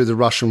went through the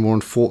Russian war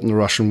and fought in the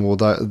Russian war.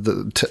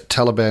 The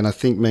Taliban, I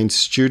think, means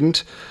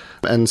student.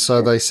 And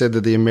so they said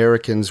that the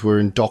Americans were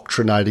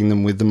indoctrinating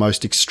them with the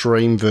most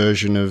extreme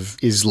version of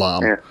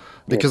Islam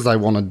because they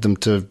wanted them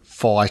to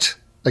fight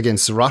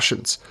against the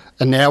Russians.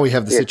 And now we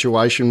have the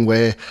situation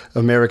where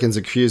Americans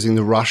accusing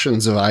the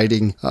Russians of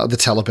aiding the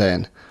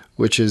Taliban,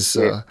 which is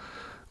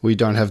we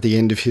don't have the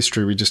end of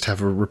history. We just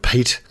have a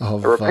repeat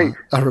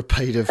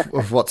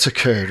of what's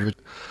occurred.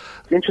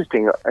 It's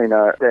interesting,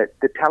 that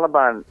the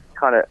Taliban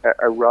kind of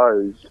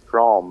arose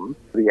from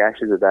the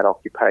ashes of that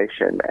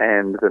occupation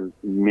and the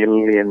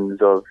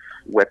millions of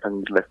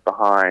weapons left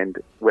behind,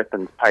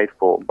 weapons paid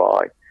for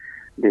by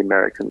the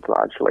Americans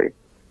largely.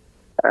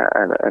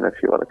 And a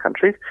few other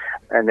countries.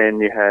 And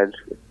then you had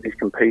these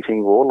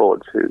competing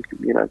warlords who,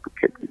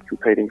 kept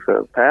competing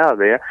for power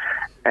there.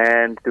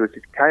 And there was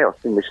this chaos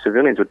in which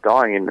civilians were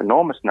dying in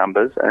enormous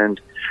numbers. And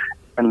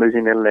and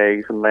losing their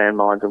legs and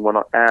landmines and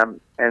whatnot.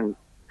 And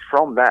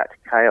from that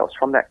chaos,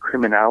 from that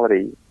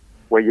criminality,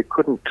 where you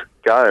couldn't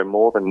go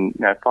more than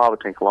 5 or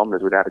 10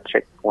 kilometres without a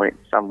checkpoint,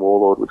 some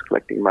warlord was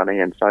collecting money,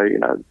 and so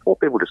poor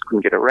people just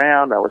couldn't get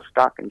around. They were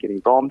stuck and getting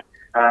bombed.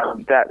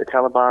 That the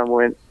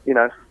Taliban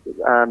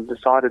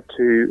decided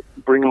to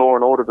bring law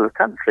and order to the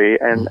country,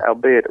 and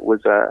albeit it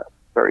was a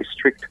very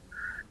strict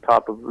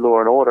type of law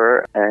and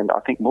order, and I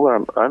think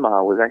Mullah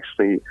Omar was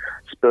actually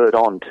spurred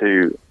on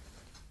to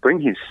bring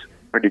his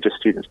religious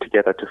students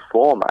together to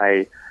form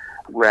a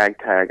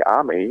ragtag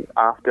army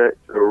after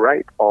the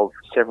rape of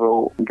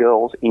several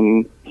girls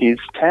in his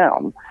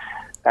town.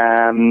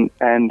 And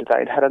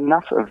they'd had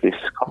enough of this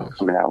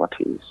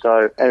criminality.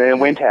 So, and then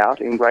went out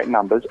in great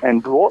numbers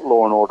and brought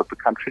law and order to the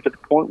country to the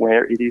point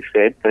where it is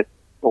said that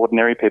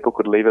ordinary people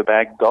could leave a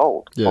bag of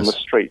gold on the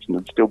streets and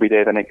it'd still be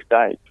there the next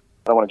day. I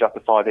don't want to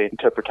justify their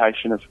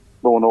interpretation of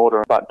law and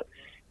order, but,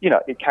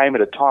 it came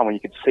at a time when you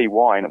could see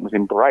why, and it was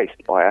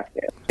embraced by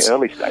Afghans in the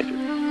early stages.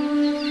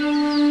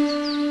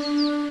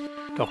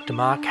 Dr.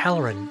 Mark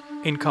Halloran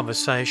in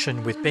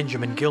conversation with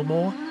Benjamin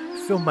Gilmore,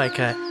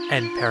 filmmaker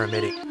and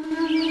paramedic.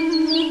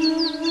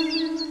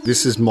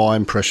 This is my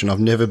impression. I've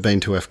never been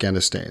to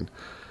Afghanistan,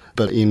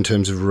 but in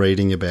terms of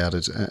reading about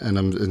it, and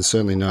I'm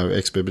certainly no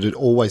expert, but it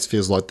always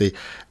feels like the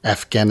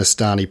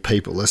Afghanistani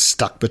people are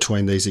stuck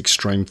between these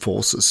extreme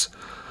forces,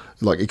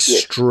 like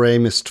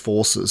extremist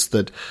forces.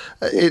 That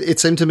it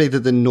seemed to me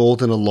that the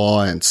Northern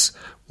Alliance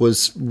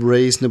was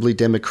reasonably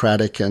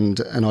democratic,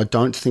 and I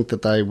don't think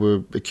that they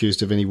were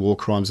accused of any war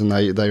crimes, and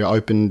they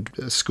opened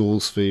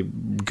schools for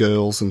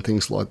girls and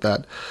things like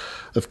that.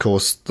 Of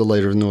course, the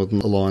leader of the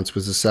Northern Alliance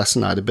was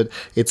assassinated, but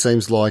it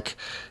seems like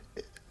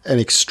an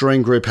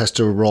extreme group has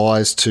to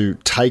rise to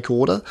take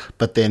order,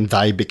 but then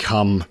they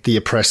become the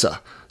oppressor.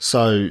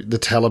 So the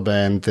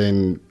Taliban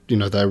then,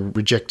 they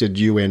rejected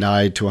UN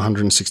aid to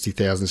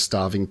 160,000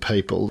 starving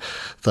people.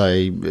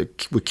 They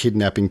were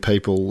kidnapping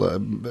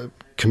people,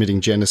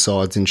 committing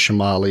genocides in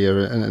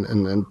Somalia,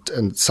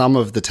 and some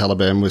of the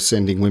Taliban were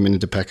sending women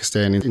into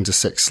Pakistan into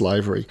sex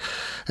slavery.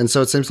 And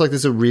so it seems like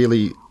there's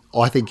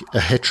I think, a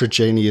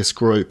heterogeneous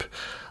group,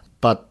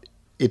 but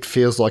it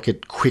feels like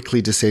it quickly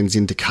descends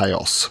into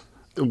chaos.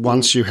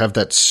 Once you have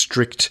that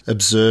strict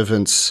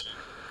observance,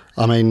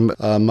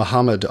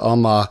 Muhammad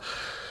Omar,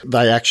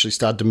 they actually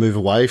started to move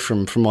away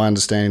from my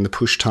understanding, the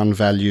Pushtun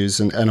values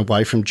and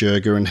away from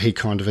jirga, and he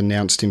kind of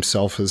announced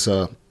himself as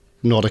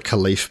not a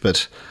caliph,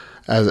 but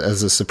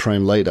as a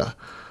supreme leader.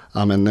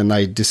 And then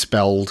they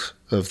dispelled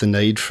of the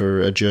need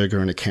for a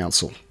jirga and a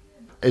council.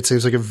 It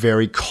seems like a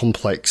very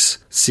complex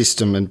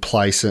system and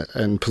place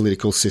and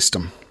political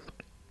system,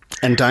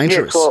 and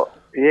dangerous.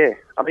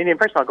 The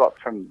impression I got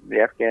from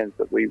the Afghans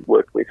that we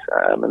worked with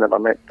and that I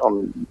met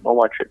on all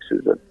my trips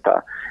is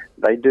that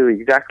they do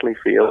exactly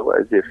feel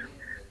as if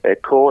they're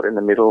caught in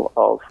the middle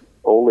of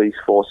all these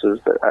forces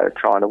that are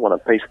trying to want a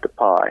piece of the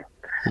pie,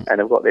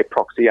 and they've got their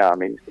proxy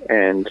armies,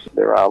 and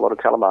there are a lot of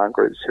Taliban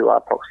groups who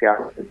are proxy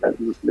armies,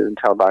 and the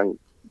Taliban,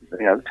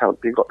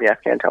 you've got the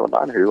Afghan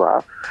Taliban who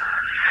are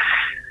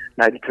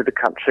native to the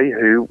country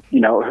who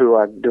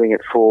are doing it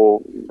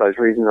for those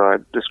reasons I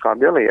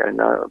described earlier.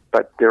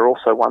 But there are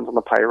also ones on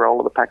the payroll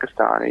of the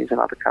Pakistanis and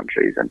other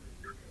countries, and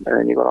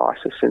then you've got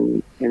ISIS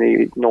in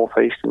the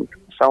northeast and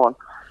so on.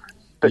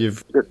 But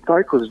the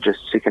locals are just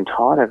sick and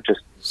tired of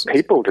just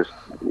people just,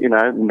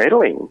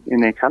 meddling in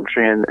their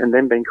country and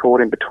then being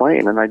caught in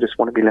between, and they just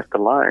want to be left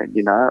alone,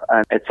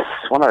 And it's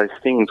one of those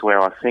things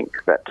where I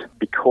think that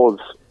because,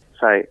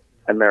 say,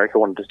 America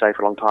wanted to stay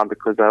for a long time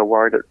because they were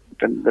worried that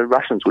the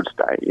Russians would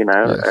stay,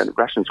 and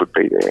Russians would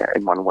be there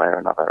in one way or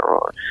another,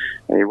 or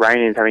the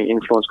Iranians having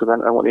influence because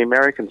they don't want the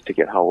Americans to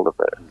get hold of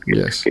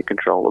it, get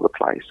control of the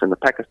place, and the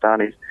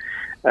Pakistanis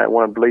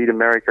want to bleed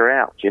America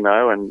out,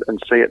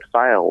 and see it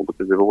fail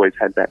because they've always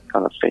had that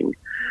kind of thing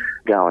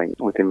going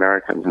with the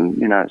Americans, and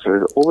so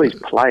there's all these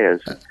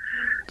players.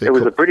 It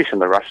was the British and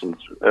the Russians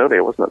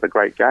earlier, wasn't it? The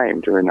great game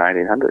during the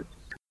 1800s.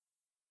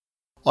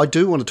 I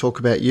do want to talk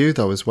about you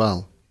though as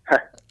well.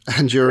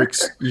 And your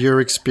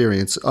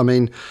experience.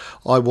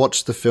 I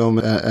watched the film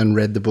and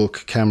read the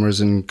book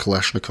Cameras and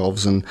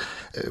Kalashnikovs, and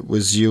it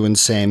was you and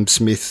Sam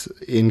Smith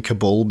in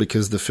Kabul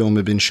because the film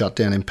had been shut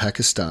down in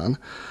Pakistan.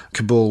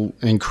 Kabul,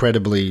 an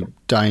incredibly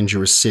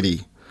dangerous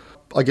city.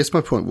 I guess my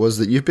point was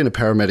that you've been a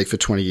paramedic for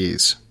 20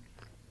 years.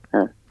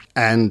 Yeah.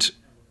 And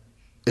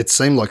it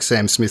seemed like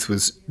Sam Smith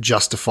was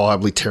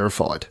justifiably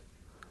terrified.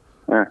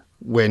 Yeah.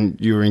 When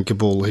you were in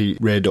Kabul, he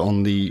read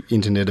on the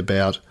internet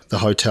about the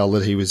hotel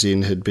that he was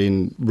in had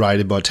been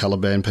raided by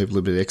Taliban, people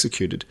had been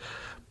executed.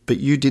 But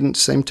you didn't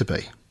seem to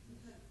be.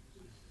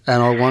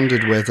 And I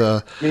wondered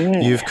whether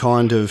you've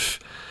kind of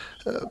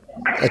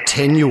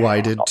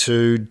attenuated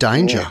to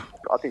danger. Yeah.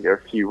 I think there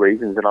are a few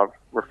reasons, and I've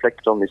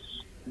reflected on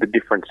the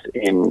difference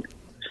in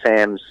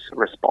Sam's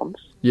response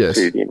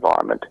to the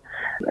environment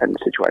and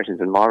situations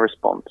and my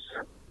response.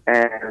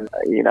 And,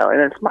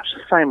 and it's much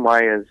the same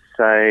way as,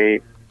 say,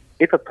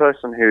 if a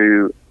person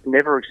who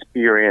never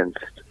experienced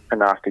a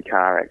nasty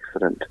car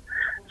accident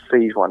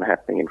sees one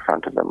happening in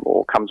front of them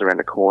or comes around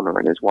a corner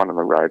and there's one on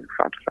the road in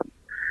front of them,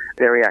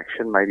 their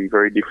reaction may be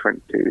very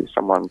different to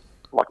someone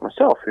like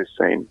myself who's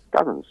seen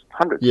dozens,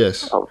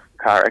 hundreds of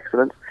car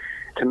accidents.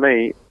 To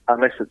me,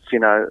 unless it's,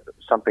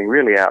 something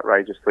really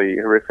outrageously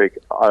horrific,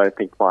 I don't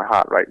think my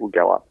heart rate will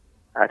go up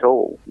at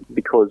all,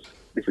 because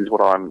this is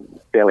what I'm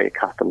fairly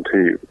accustomed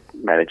to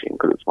managing,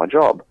 because it's my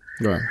job.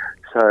 Right.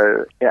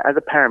 So, as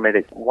a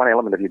paramedic, one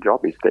element of your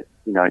job is that,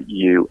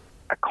 you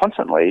are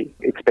constantly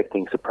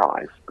expecting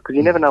surprise, because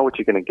you never know what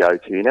you're going to go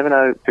to. You never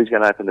know who's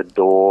going to open the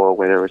door,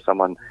 whether there's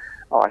someone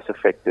ice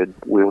affected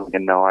wielding a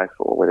knife,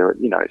 or whether,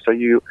 so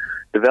you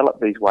develop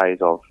these ways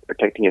of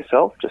protecting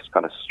yourself, just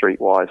kind of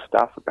streetwise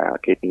stuff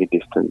about keeping your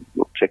distance,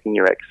 checking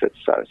your exits,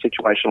 so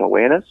situational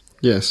awareness.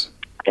 Yes.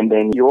 And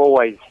then you're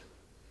always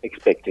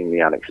expecting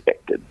the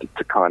unexpected. It's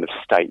a kind of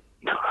state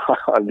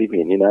I live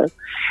in,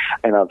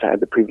 and I've had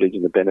the privilege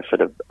and the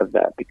benefit of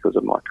that because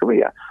of my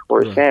career,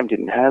 whereas Sam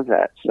didn't have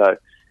that. So,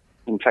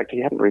 in fact, he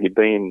hadn't really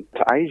been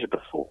to Asia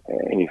before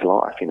in his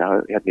life, He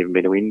hadn't even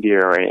been to India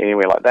or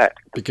anywhere like that.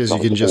 Because you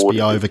can just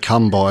be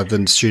overcome by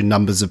the sheer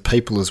numbers of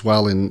people as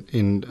well in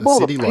a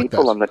city like that. The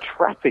people and the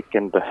traffic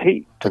and the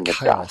heat and the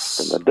dust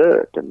and the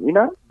dirt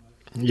and,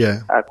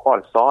 Yeah.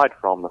 Quite aside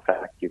from the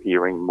fact you're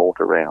hearing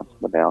mortar rounds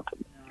in the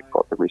mountains, you've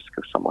got the risk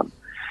of someone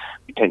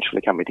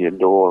potentially coming to your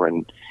door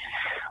and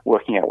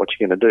working out what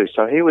you're going to do.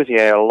 So he was,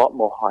 a lot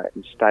more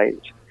heightened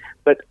state.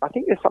 But I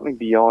think there's something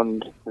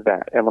beyond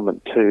that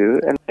element too,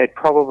 and it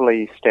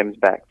probably stems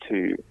back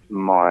to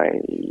my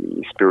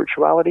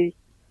spirituality,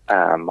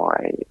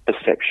 my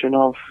perception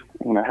of,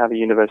 how the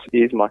universe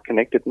is, my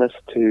connectedness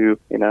to,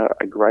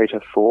 a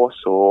greater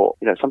force, or,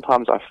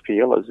 sometimes I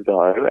feel as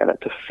though, and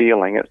it's a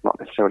feeling, it's not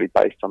necessarily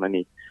based on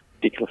any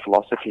particular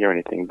philosophy or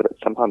anything, but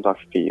sometimes I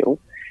feel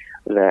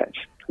that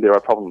there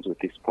are problems with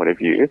this point of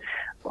view,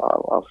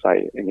 I'll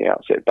say in the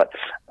outset, but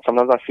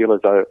sometimes I feel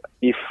as though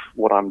if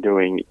what I'm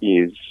doing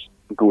is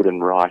good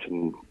and right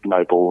and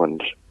noble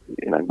and,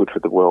 good for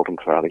the world and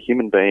for other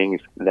human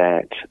beings,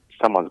 that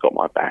someone's got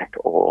my back,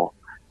 or,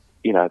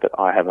 that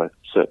I have a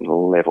certain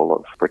level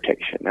of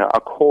protection. Now,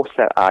 of course,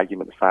 that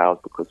argument fails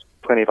because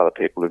plenty of other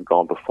people who've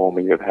gone before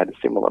me have had a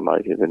similar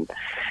motive and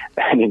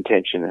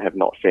intention and have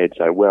not fared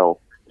so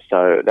well.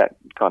 So that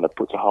kind of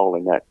puts a hole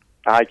in that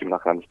argument.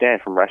 I can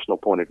understand from a rational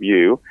point of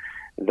view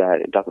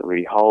that it doesn't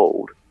really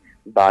hold,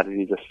 but it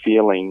is a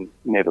feeling,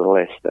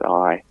 nevertheless, that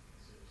I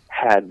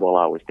had while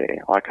I was there.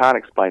 I can't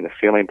explain the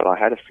feeling, but I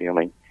had a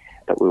feeling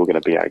that we were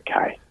going to be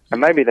okay.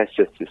 And maybe that's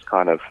just this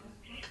kind of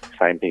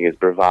same thing as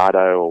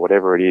bravado or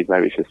whatever it is.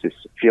 Maybe it's just this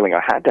feeling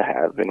I had to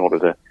have in order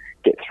to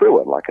get through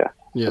it, like a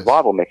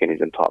survival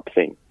mechanism type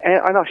thing.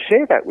 And I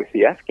share that with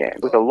the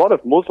Afghans, with a lot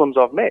of Muslims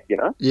I've met,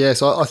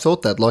 Yes, I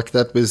thought that. Like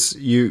that was,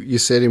 you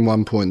said in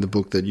one point in the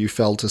book that you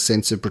felt a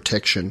sense of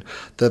protection,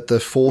 that the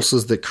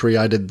forces that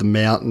created the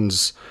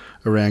mountains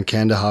around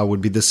Kandahar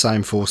would be the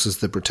same forces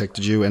that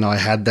protected you, and I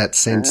had that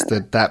sense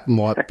that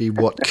might be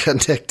what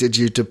connected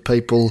you to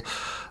people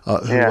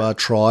who are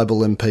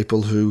tribal and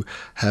people who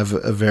have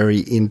a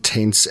very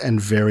intense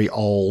and very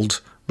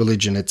old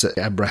religion. It's an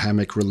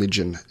Abrahamic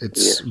religion.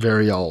 It's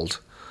very old.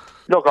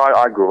 Look,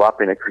 I grew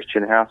up in a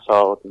Christian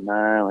household,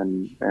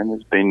 and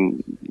there's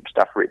been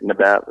stuff written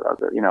about,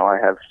 I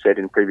have said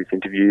in previous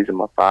interviews, and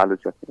my father's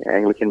an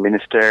Anglican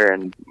minister,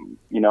 and,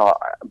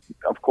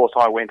 of course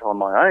I went on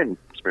my own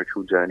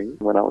spiritual journey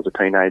when I was a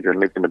teenager and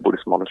lived in a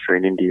Buddhist monastery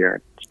in India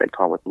and spent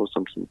time with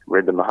Muslims and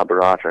read the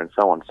Mahabharata and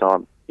so on. So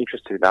I'm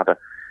interested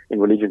in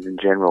religions in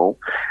general.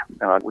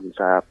 I wouldn't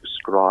say I've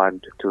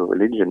prescribed to a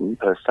religion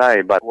per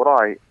se, but what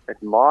I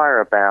admire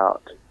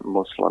about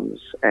Muslims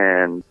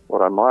and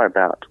what I admire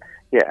about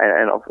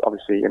and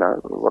obviously, a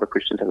lot of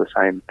Christians have the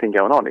same thing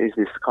going on, is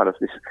this kind of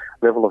this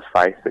level of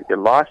faith that your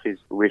life is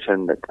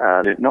written, that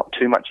there's not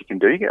too much you can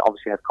do. You can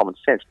obviously have common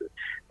sense,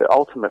 but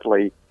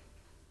ultimately,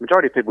 the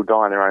majority of people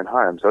die in their own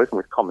homes. So even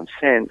with common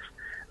sense,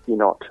 you're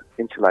not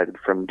insulated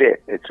from death.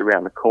 It's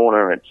around the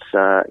corner. It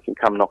can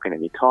come knocking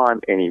any time,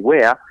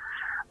 anywhere.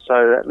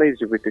 So that leaves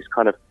you with this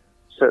kind of,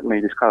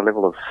 certainly this kind of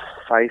level of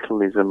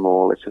fatalism,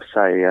 or let's just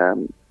say,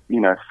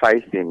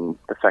 faith in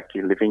the fact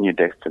you're living your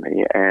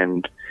destiny,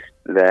 and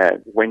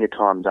that when your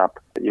time's up,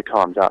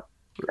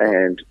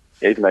 and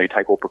even though you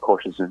take all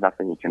precautions, there's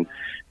nothing you can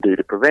do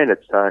to prevent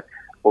it. So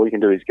all you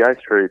can do is go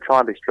through, try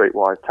and be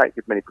streetwise, take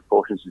as many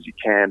precautions as you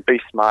can, be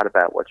smart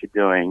about what you're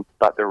doing,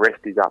 but the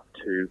rest is up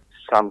to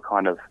some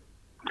kind of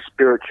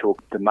spiritual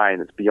domain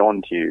that's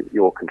beyond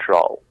your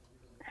control.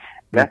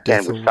 That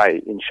Dan would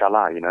say,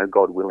 inshallah,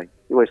 God willing.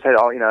 He always said,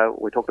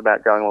 we talked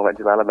about going all that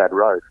Jalalabad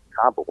Road,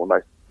 Kabul,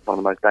 one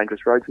of the most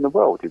dangerous roads in the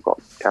world. You've got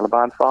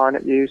Taliban firing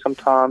at you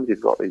sometimes. You've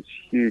got these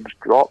huge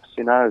drops,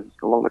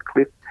 along the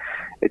cliff.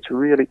 It's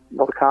really, a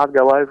lot of cars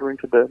go over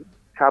into the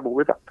Kabul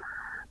River.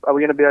 Are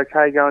we going to be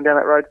okay going down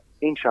that road?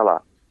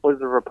 Inshallah. What is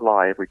the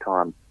reply every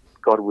time?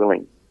 God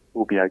willing,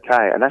 we'll be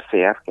okay. And that's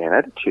the Afghan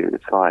attitude.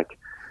 It's like,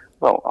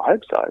 well, I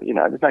hope so.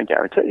 There's no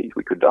guarantees.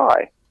 We could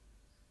die.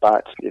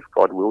 But if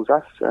God wills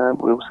us,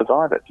 we'll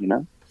survive it,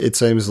 It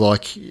seems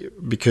like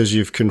because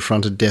you've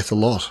confronted death a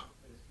lot.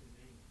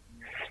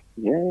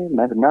 Yeah,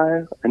 never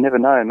know. I never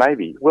know,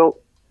 maybe. Well,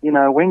 you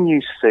know, when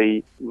you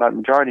see the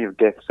majority of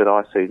deaths that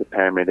I see as a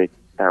paramedic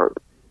are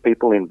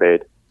people in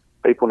bed,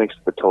 people next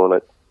to the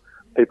toilet,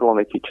 people on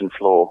the kitchen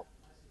floor,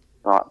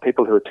 right?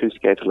 People who are too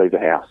scared to leave the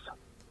house.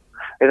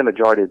 They're the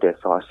majority of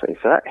deaths I see.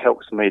 So that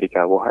helps me to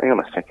go, well, hang on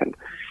a second.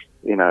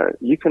 You know,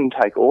 you can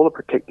take all the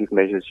protective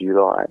measures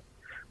you like,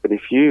 but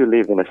if you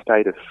live in a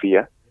state of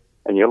fear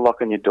and you're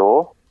locking your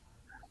door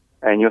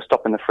and you're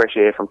stopping the fresh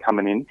air from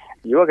coming in,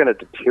 you are going to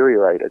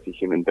deteriorate as a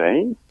human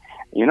being.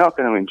 You're not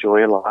going to enjoy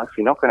your life.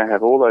 You're not going to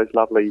have all those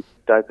lovely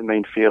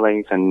dopamine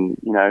feelings and,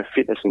 you know,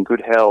 fitness and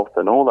good health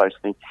and all those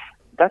things.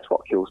 That's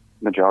what kills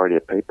the majority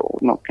of people,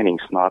 not getting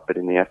sniped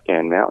in the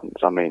Afghan mountains.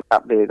 I mean,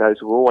 up there,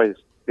 those are always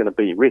going to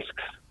be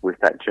risks with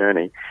that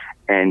journey,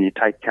 and you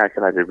take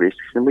calculated risks.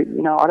 And we,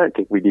 you know, I don't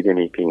think we did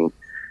anything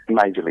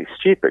majorly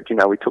stupid. You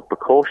know, we took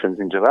precautions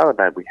in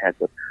Jalalabad. We had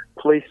the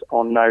police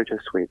on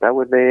notice. They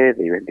were there.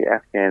 The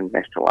Afghan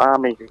National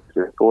Army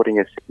was escorting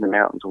us in the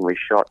mountains when we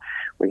shot.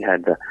 We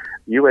had the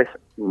US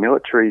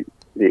military,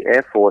 the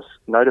Air Force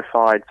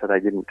notified so they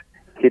didn't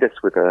hit us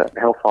with a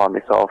Hellfire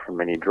missile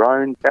from any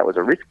drone. That was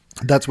a risk.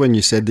 That's when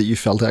you said that you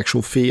felt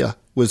actual fear.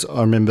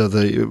 I remember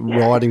the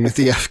riding with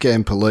the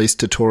Afghan police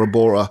to Tora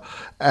Bora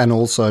and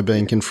also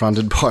being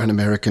confronted by an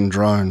American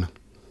drone.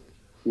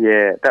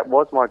 Yeah, that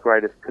was my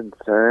greatest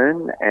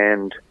concern,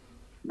 and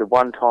the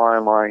one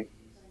time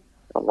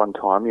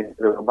there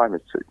were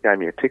moments that gave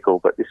me a tickle,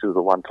 but this was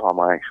the one time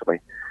I actually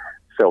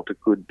felt a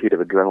good bit of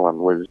adrenaline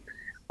was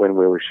when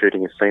we were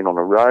shooting a scene on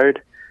a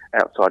road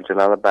outside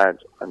Jalalabad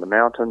in the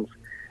mountains,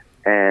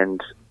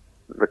 and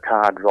the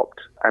car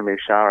dropped Amir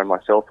Shah and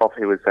myself off.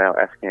 He was our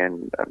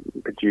Afghan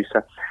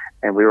producer,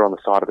 and we were on the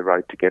side of the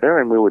road together,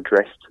 and we were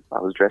dressed. I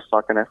was dressed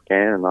like an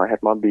Afghan, and I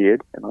had my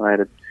beard, and I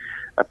had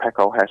a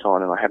Paco hat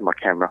on, and I had my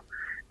camera,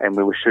 and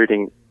we were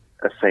shooting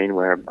a scene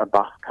where a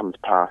bus comes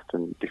past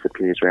and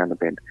disappears around the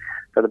bend.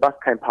 So the bus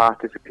came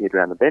past, disappeared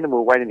around the bend, and we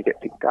were waiting to get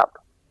picked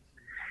up.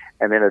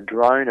 And then a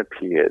drone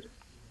appeared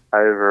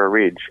over a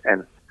ridge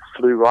and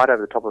flew right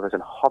over the top of us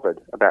and hovered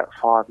about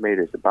 5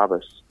 metres above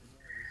us.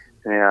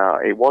 Now,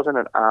 it wasn't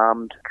an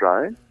armed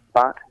drone,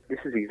 but this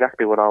is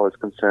exactly what I was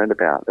concerned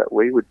about, that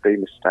we would be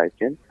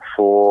mistaken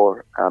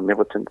for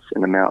militants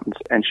in the mountains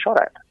and shot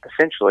at.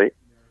 Essentially,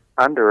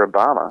 under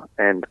Obama,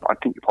 and I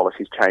think the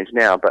policy's changed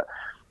now, but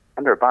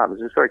under Obama, there's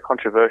this very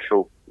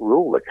controversial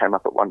rule that came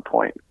up at one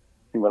point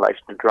in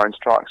relation to drone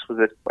strikes, was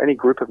that any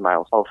group of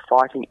males of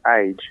fighting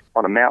age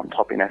on a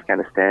mountaintop in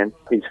Afghanistan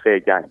is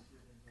fair game.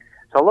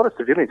 So a lot of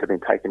civilians have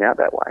been taken out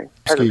that way.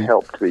 It hasn't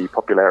helped the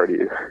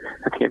popularity of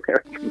the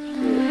Americans.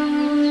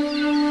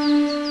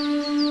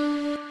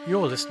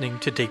 You're listening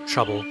to Deep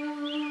Trouble.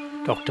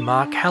 Dr.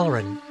 Mark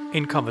Halloran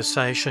in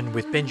conversation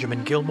with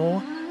Benjamin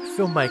Gilmore,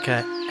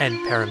 filmmaker and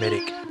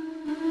paramedic.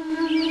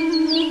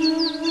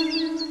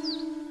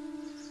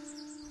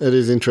 It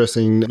is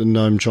interesting.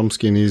 Noam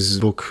Chomsky in his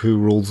book Who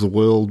Rules the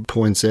World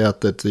points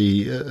out that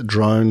the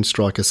drone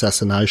strike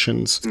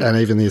assassinations and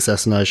even the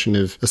assassination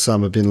of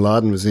Osama bin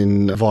Laden was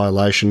in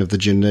violation of the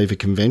Geneva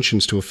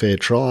Conventions to a fair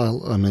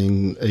trial. I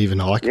mean, even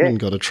Eichmann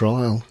got a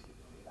trial.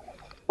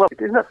 Well,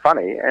 isn't that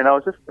funny? And I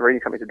was just reading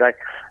something today.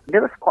 I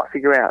never quite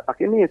figure out, like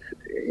in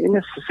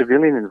this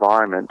civilian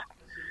environment,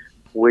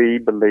 we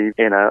believe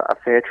in a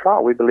fair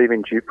trial. We believe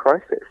in due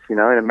process. You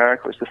know, in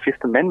America, it's the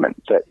Fifth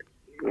Amendment that,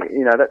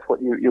 you know, that's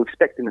what you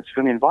expect in a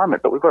civilian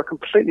environment. But we've got a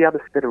completely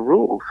other set of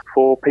rules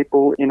for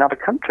people in other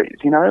countries,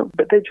 you know.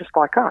 But they're just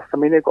like us. I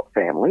mean, they've got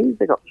families,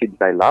 they've got kids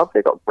they love,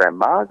 they've got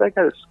grandmas, they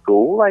go to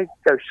school, they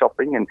go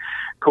shopping and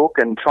cook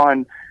and try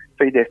and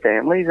feed their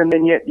families. And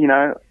then yet, you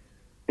know,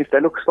 if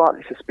they look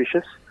slightly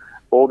suspicious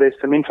or there's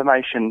some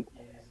information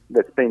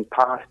that's been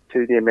passed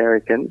to the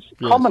Americans,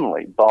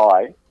 commonly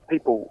by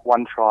people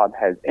one tribe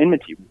has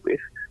enmity with,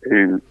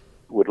 who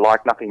would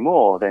like nothing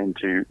more than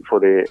for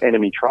their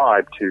enemy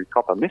tribe to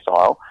cop a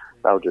missile,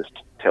 they'll just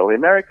tell the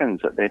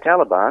Americans that they're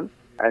Taliban,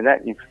 and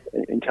that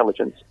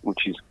intelligence,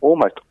 which is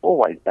almost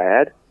always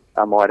bad,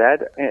 I might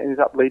add, ends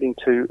up leading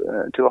to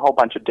a whole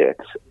bunch of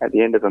deaths at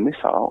the end of a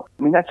missile.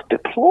 I mean, that's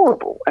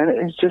deplorable, and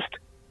it's just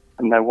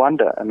no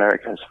wonder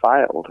America has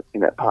failed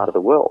in that part of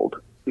the world.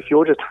 If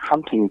you're just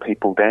hunting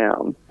people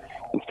down,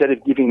 instead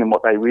of giving them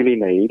what they really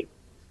need,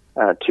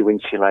 to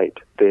insulate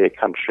their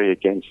country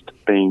against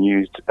being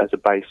used as a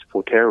base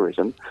for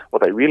terrorism.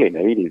 What they really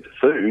need is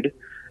food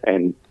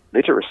and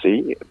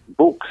literacy,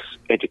 books,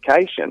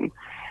 education,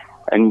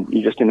 and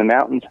you're just in the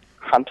mountains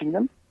hunting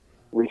them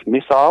with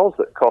missiles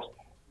that cost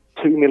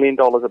 $2 million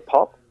a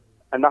pop,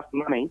 enough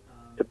money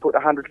to put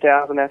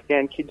 100,000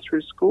 Afghan kids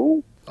through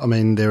school. I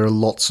mean, there are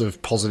lots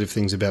of positive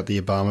things about the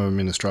Obama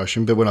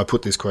administration, but when I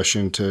put this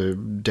question to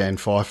Dan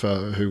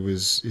Pfeiffer, who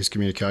was his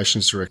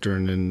communications director,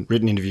 in a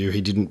written interview,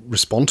 he didn't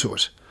respond to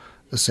it,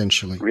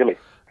 essentially. Really?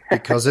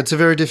 Because it's a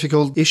very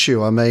difficult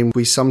issue. I mean,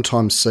 we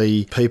sometimes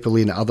see people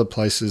in other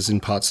places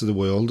in parts of the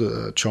world,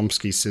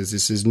 Chomsky says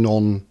this is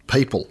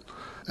non-people,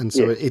 and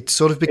so it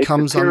sort of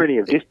becomes... It's the tyranny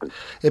of distance.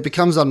 It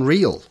becomes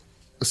unreal,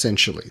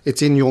 essentially.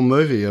 It's in your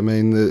movie. I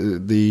mean,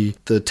 the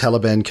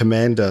Taliban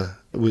commander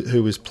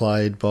who was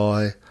played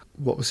by,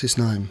 what was his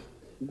name?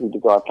 the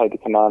guy who played the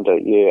commander,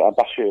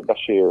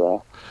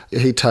 Bashir.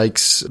 He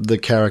takes the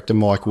character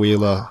Mike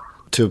Wheeler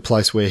to a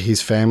place where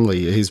his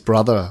family, his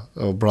brother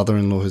or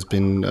brother-in-law has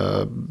been,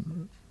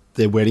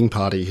 their wedding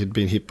party had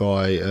been hit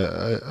by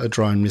a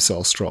drone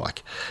missile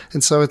strike.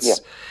 And so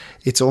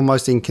it's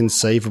almost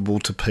inconceivable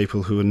to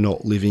people who are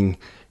not living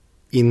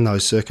in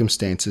those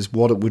circumstances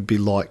what it would be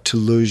like to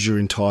lose your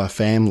entire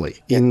family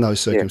in those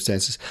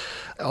circumstances.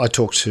 I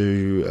talked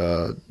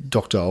to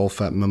Dr.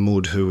 Olfat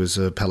Mahmoud, who was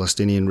a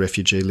Palestinian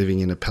refugee living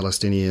in a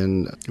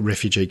Palestinian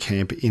refugee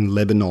camp in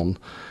Lebanon,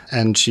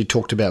 and she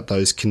talked about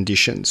those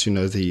conditions, you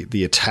know,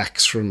 the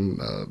attacks from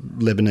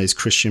Lebanese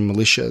Christian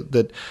militia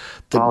that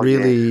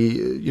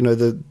you know,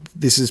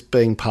 this is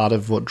being part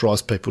of what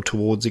drives people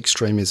towards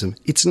extremism.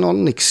 It's not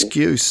an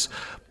excuse,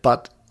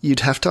 but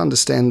you'd have to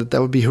understand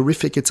that would be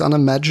horrific. It's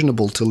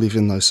unimaginable to live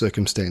in those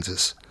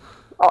circumstances.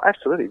 Oh,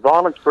 absolutely.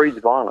 Violence breeds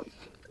violence,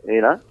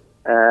 you know.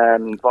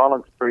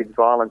 Violence breeds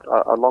violence.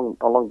 I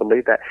long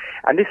believe that.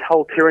 And this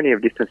whole tyranny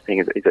of distance thing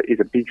is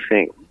a big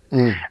thing.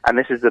 And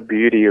this is the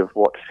beauty of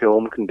what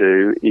film can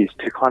do, is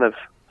to kind of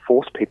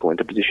force people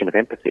into a position of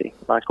empathy.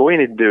 Like, all you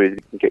need to do is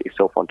get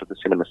yourself onto the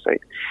cinema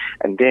seat,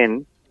 and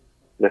then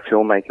the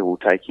filmmaker will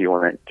take you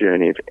on that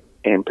journey of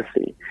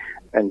empathy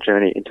and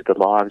journey into the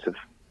lives of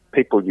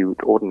people you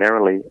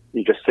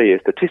just see as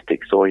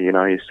statistics, or, you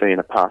know, you see in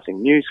a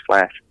passing news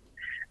flash,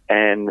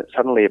 and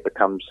suddenly it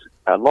becomes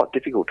a lot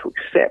difficult to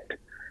accept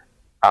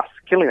us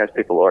killing those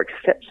people or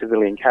accept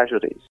civilian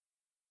casualties.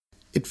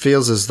 It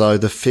feels as though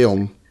the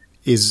film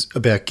is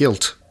about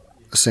guilt,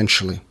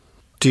 essentially.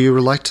 Do you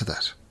relate to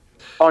that?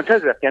 Oh, in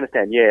terms of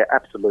Afghanistan, yeah,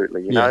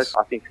 absolutely. You know,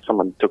 I think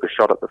someone took a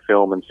shot at the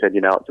film and said,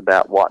 you know, it's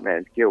about white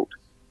man's guilt.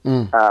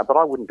 But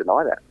I wouldn't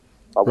deny that.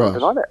 I wouldn't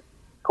deny that.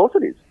 Of course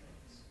it is.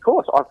 Of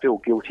course, I feel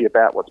guilty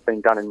about what's been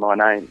done in my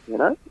name. You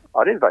know,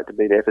 I didn't vote to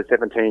be there for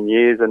 17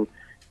 years, and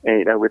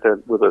you know, with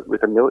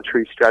a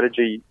military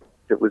strategy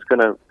that was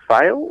going to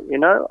fail. You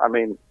know, I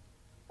mean,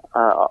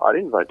 I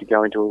didn't vote to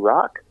go into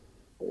Iraq.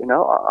 You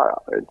know,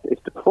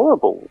 it's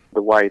deplorable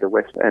the way the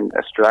West and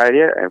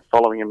Australia and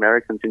following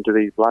Americans into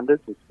these blunders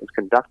has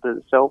conducted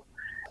itself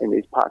in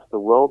these parts of the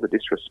world. The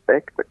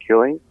disrespect, the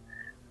killing.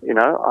 You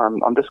know,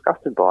 I'm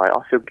disgusted by it.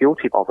 I feel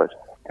guilty of it.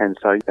 And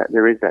so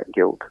there is that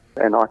guilt.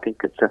 And I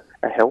think it's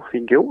a healthy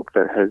guilt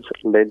that has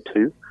led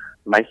to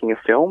making a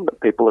film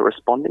that people are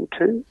responding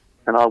to.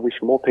 And I wish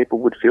more people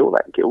would feel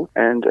that guilt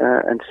and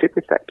sit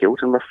with that guilt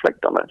and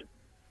reflect on it.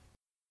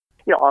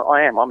 Yeah,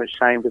 I'm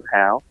ashamed of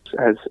how it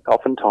has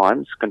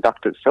oftentimes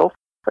conducted itself.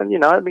 And, you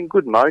know, I mean,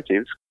 good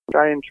motives.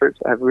 Australian troops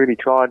have really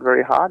tried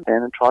very hard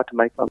and tried to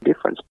make a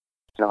difference.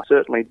 And I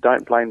certainly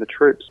don't blame the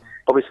troops.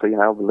 Obviously, you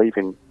know, I believe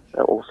in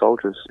all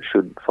soldiers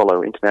should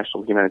follow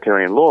international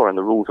humanitarian law and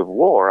the rules of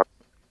war.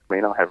 I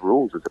mean, I have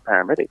rules as a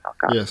paramedic.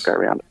 I can't go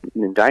around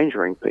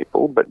endangering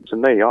people. But to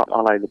me,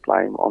 I lay the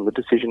blame on the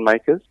decision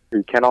makers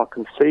who cannot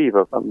conceive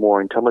of a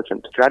more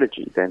intelligent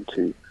strategy than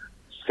to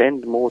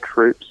send more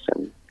troops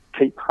and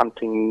keep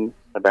hunting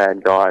the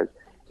bad guys.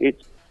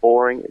 It's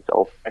boring. It's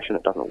old-fashioned.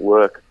 It doesn't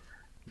work.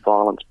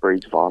 Violence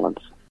breeds violence.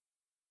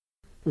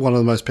 One of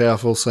the most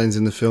powerful scenes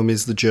in the film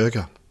is the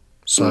jerker.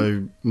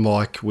 So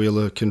Mike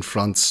Wheeler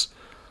confronts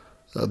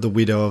the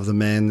widow of the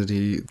man that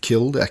he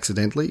killed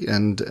accidentally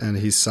and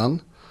his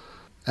son,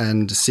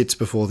 and sits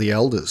before the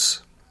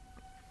elders.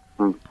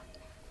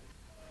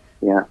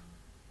 Yeah.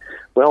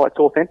 Well, it's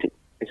authentic.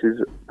 This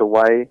is the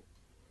way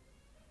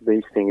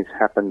these things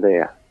happen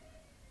there.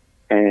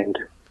 And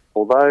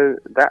although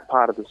that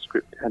part of the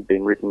script had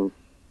been written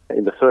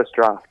in the first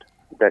draft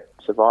that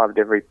survived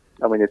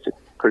it's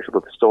crucial to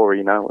the story,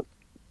 you know,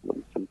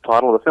 it's the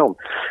title of the film.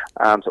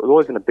 So it was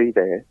always going to be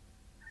there.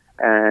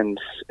 And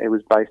it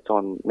was based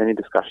on many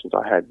discussions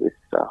I had with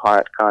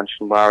Hayat Khan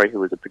Shinwari, who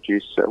was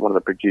one of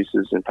the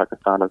producers in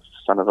Pakistan of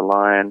Son of a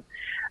Lion,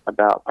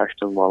 about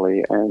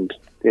Pashtunwali and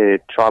their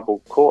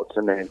tribal courts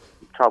and their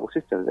tribal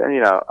systems. And,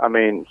 you know, I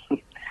mean,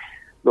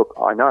 look,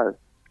 I know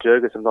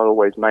Jirgas have not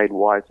always made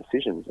wise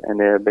decisions, and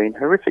there have been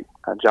horrific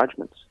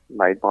judgments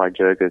made by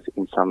Jirgas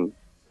in some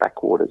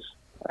backwaters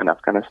in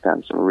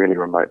Afghanistan, some really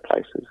remote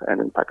places, and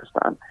in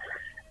Pakistan.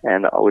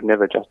 And I would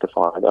never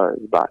justify those.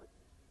 But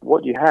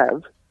what you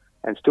have,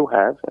 and still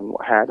have, and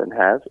had and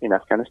have in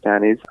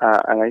Afghanistan, is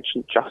an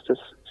ancient justice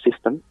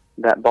system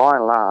that by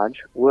and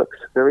large works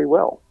very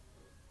well.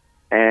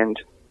 And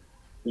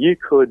you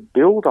could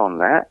build on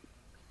that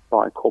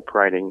by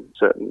incorporating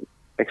certain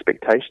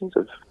expectations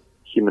of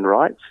human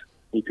rights.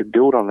 You could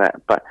build on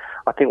that. But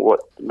I think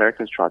what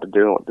Americans tried to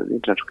do, and what the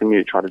international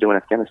community tried to do in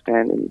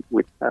Afghanistan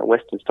with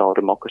Western-style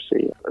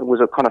democracy,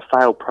 was a kind of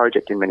failed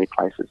project in many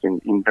places,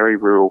 in very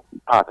rural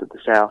parts of the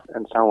south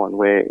and so on,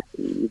 where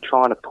you're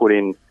trying to put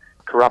in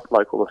corrupt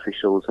local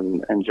officials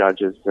and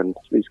judges and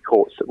these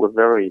courts that were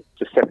very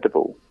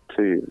susceptible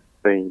to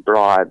being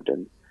bribed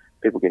and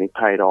people getting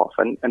paid off.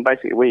 And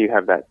basically where you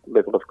have that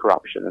level of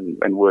corruption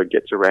and word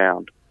gets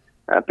around,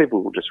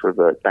 people will just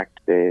revert back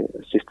to their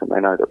system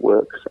they know that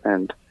works,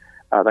 and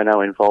they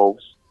know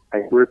involves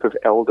a group of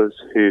elders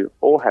who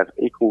all have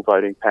equal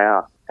voting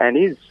power and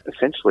is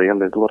essentially,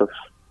 and there's a lot of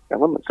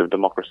elements of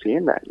democracy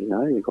in that.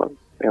 You've got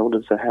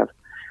elders that have,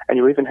 and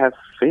you even have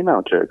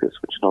female Jirgas,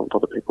 which not a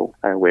lot of people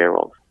are aware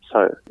of.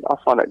 So I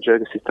find that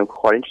Jirga system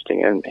quite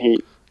interesting, and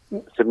he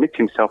submits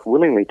himself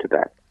willingly to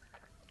that,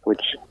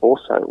 which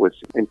also was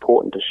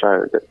important to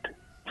show that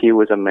he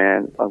was a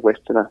man, a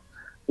Westerner,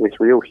 with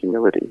real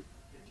humility,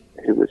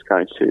 who was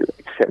going to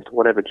accept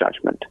whatever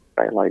judgment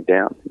they laid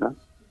down.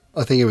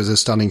 I think it was a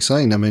stunning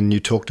scene. I mean, you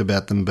talked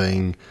about them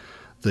being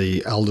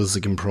the elders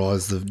that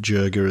comprise the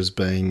Jirga as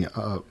being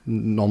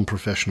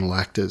non-professional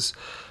actors,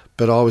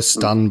 but I was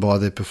stunned by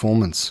their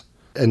performance.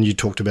 And you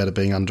talked about it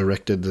being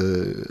undirected.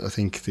 I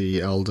think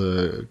the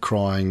elder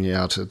crying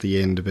out at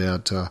the end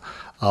about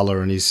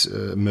Allah and his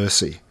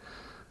mercy,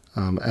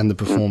 and the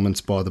performance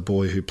by the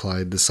boy who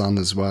played the son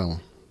as well.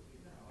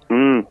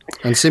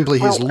 And simply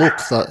his look,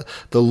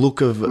 the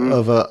look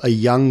of a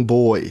young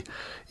boy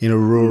in a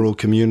rural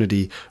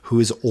community who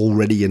is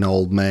already an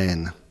old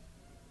man.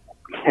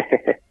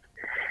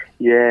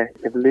 Yeah,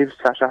 they've lived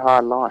such a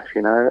hard life,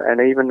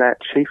 and even that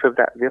chief of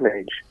that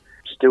village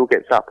still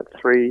gets up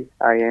at 3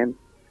 a.m.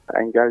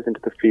 and goes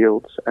into the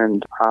fields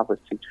and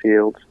harvests his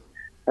fields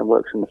and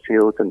works in the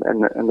fields, and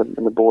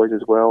the boys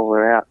as well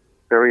are out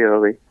very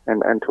early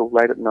and until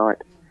late at night,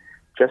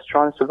 just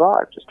trying to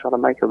survive, just trying to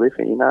make a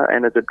living,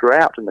 and there's a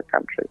drought in the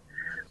country.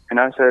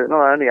 So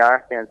not only are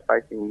Afghans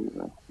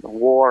facing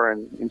war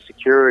and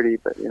insecurity,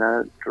 but,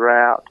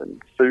 drought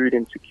and food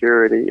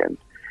insecurity.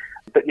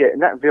 But in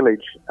that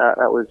village,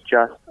 that was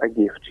just a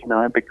gift,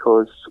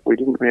 because we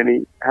didn't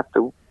really have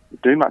to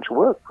do much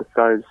work with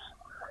those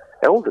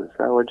elders.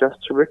 They were just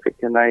terrific,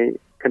 and they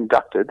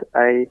conducted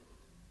I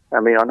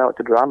know it's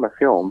a drama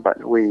film,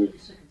 but we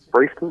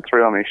briefed them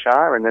through Amir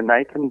Shah, and then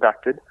they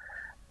conducted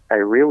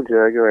a real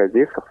Jirga as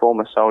if a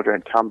former soldier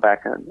had come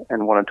back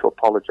and wanted to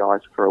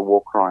apologise for a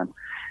war crime.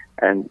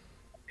 And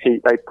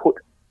they put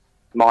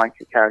Mike,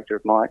 the character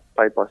of Mike,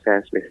 played by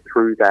Sam Smith,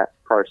 through that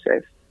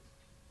process,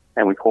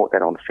 and we caught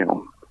that on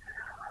film.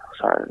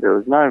 So there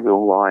was no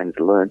real lines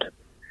learnt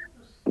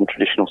in the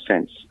traditional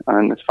sense.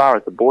 And as far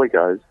as the boy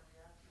goes,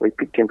 we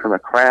picked him from a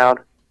crowd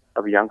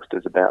of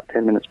youngsters about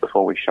 10 minutes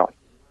before we shot.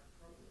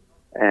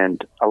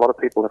 And a lot of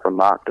people have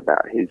remarked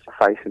about his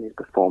face and his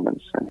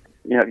performance. And,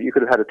 you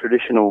could have had a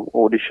traditional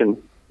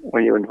audition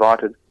where you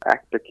invited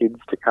actor kids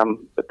to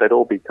come, but they'd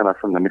all be kind of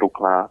from the middle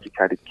class,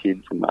 educated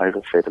kids and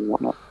overfed and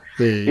whatnot.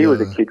 He was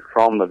a kid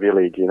from the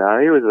village, he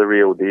was the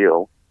real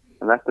deal.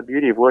 And that's the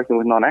beauty of working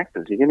with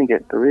non-actors. You're going to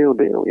get the real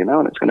deal,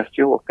 and it's going to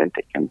feel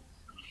authentic. And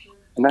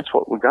that's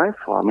what we're going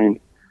for. I mean,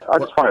 I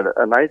just find it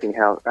amazing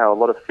how a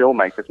lot of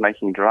filmmakers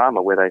making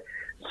drama where they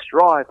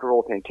strive for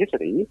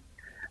authenticity.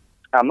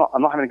 I'm not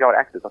having to go at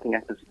actors. I think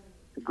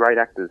great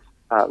actors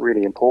are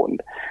really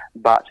important.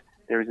 But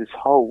there is this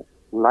whole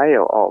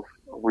layer of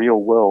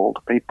real-world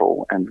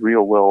people and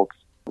real-world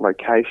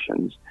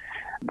locations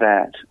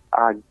that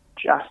are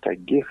just a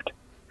gift.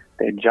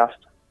 They're just,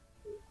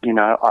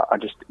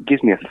 it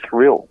gives me a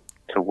thrill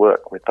to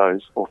work with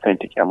those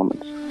authentic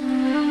elements.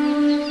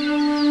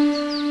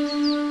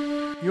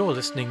 You're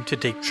listening to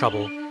Deep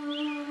Trouble.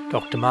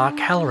 Dr. Mark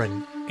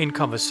Halloran in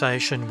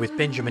conversation with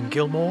Benjamin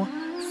Gilmore,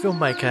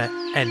 filmmaker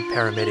and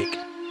paramedic.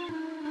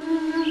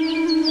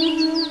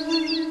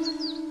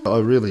 I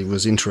really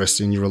was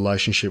interested in your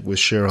relationship with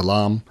Sher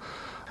Alam.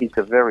 He's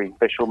a very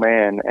special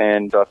man,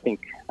 and I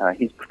think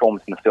his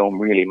performance in the film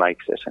really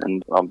makes it.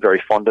 And I'm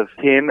very fond of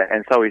him,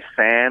 and so is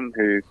Sam,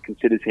 who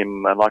considers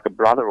him like a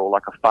brother or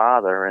like a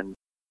father, and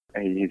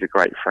he's a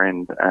great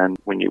friend. And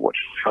when you watch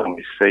the film,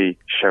 you see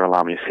Sher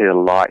Alam, you see the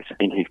light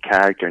in his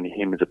character and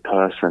him as a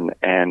person,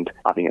 and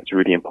I think it's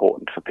really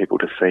important for people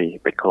to see,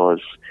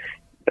 because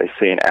they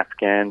see an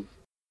Afghan,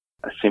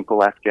 a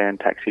simple Afghan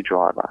taxi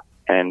driver,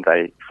 and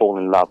they fall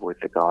in love with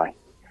the guy.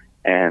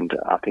 And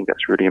I think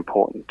that's really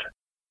important,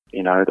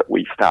 that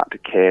we start to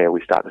care,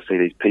 we start to see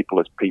these people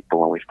as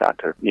people, and we start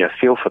to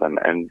feel for them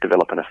and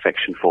develop an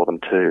affection for them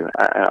too.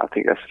 And I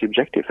think that's the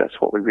objective. That's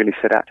what we really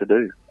set out to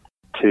do,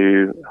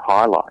 to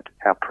highlight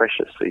how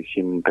precious these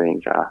human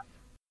beings are.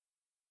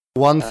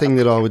 One thing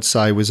that I would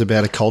say was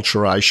about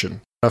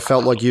acculturation. I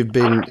felt like you've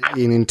been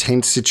in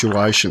intense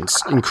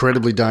situations,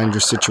 incredibly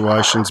dangerous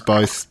situations,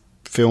 both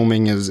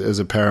filming as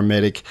a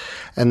paramedic,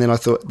 and then I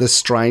thought the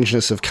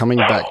strangeness of coming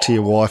back to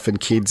your wife and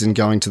kids and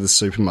going to the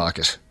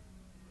supermarket.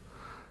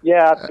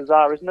 Yeah, it's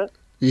bizarre, isn't it?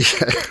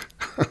 Yeah.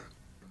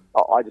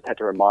 I just had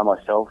to remind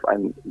myself,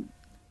 and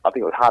I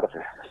think it was harder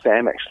for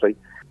Sam actually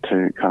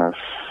to kind of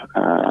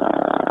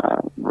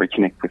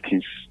reconnect with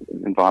his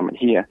environment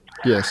here.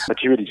 Yes.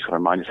 But you really just got to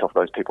remind yourself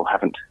those people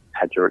haven't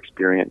had your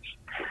experience,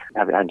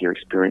 haven't had your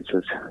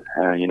experiences.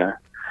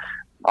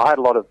 I had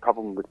a lot of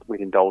problem with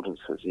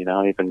indulgences,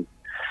 even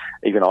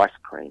ice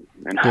cream.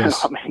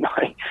 Yes. I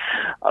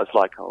was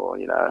like,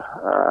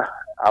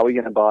 are we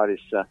going to buy this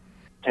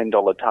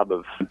 $10 tub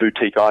of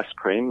boutique ice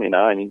cream?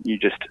 And you're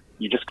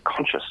just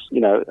conscious.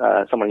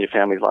 Someone in your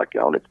family's like,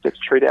 let's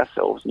treat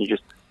ourselves, and you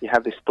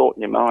have this thought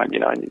in your mind,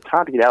 and it's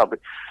hard to get out of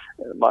it.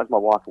 As my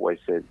wife always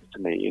says to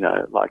me,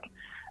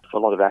 for a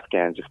lot of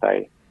Afghans, if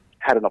they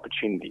had an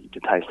opportunity to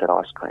taste that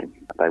ice cream,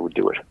 they would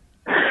do it.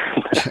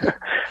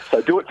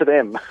 So do it for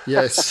them.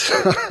 Yes.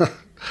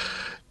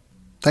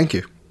 Thank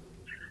you.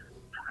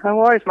 No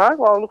worries, Mark.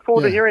 Well, I look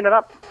forward to hearing it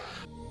up.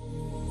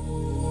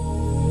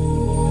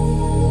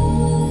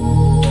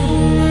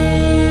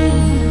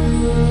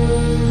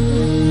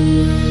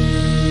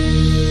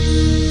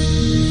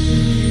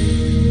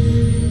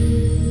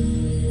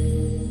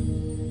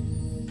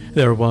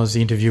 There was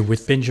the interview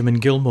with Benjamin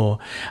Gilmore,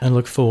 and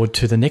look forward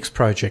to the next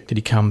project that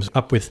he comes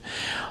up with.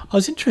 I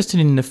was interested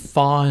in the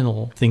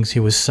final things he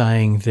was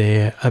saying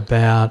there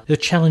about the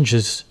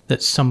challenges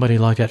that somebody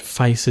like that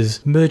faces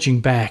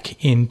merging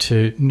back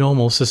into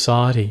normal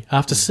society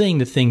after seeing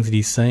the things that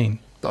he's seen.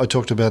 I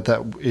talked about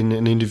that in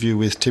an interview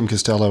with Tim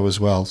Costello as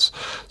well.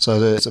 So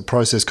there's a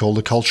process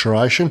called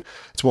acculturation.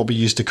 It's what we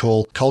used to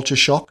call culture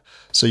shock.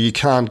 So you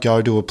can't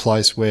go to a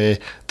place where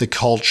the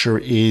culture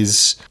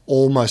is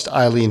almost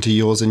alien to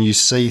yours and you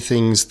see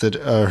things that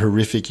are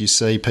horrific. You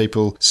see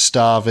people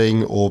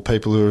starving or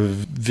people who are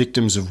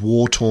victims of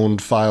war-torn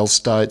failed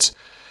states,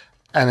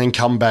 and then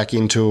come back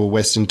into a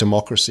Western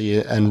democracy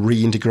and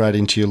reintegrate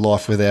into your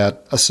life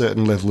without a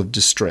certain level of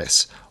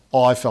distress.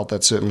 I felt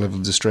that certain level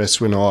of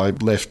distress when I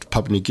left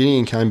Papua New Guinea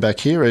and came back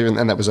here,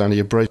 and that was only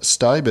a brief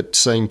stay, but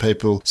seeing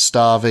people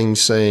starving,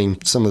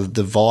 seeing some of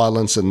the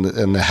violence and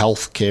the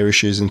health care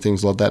issues and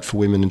things like that for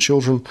women and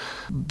children,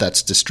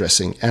 that's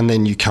distressing. And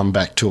then you come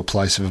back to a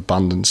place of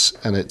abundance,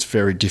 and it's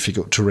very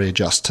difficult to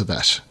readjust to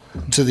that.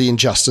 To the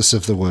injustice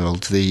of the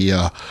world,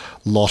 the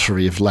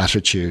lottery of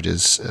latitude,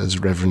 as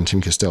Reverend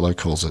Tim Costello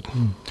calls it.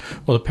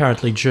 Well,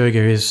 apparently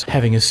Jirga is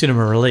having a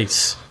cinema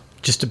release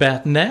just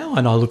about now,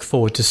 and I look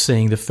forward to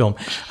seeing the film.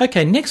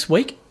 Okay, next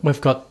week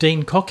we've got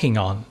Dean Cocking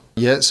on.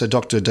 Yeah, so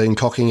Dr. Dean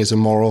Cocking is a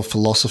moral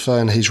philosopher,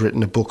 and he's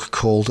written a book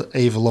called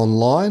Evil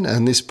Online,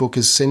 and this book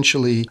is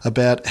essentially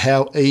about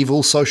how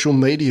evil social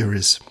media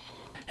is.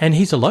 And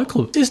he's a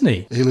local, isn't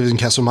he? He lives in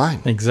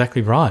Castlemaine.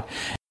 Exactly right.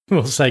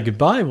 We'll say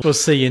goodbye. We'll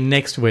see you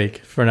next week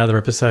for another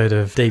episode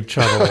of Deep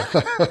Trouble.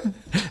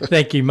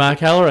 Thank you, Mark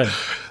Halloran.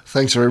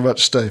 Thanks very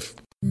much, Steve.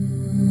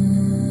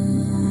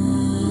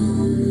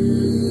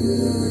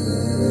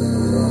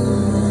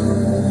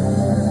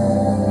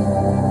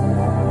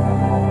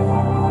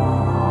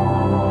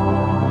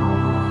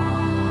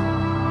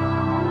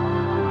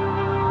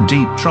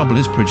 Deep Trouble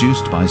is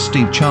produced by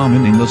Steve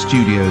Charman in the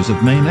studios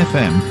of Main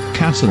FM,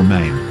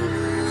 Castlemaine.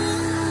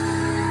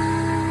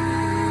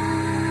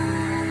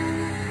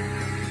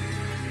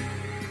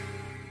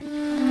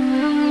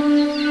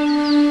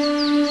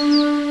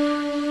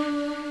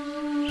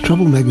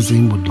 Trouble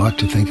Magazine would like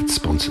to thank its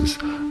sponsors: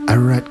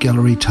 Ararat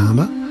Gallery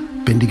Tama,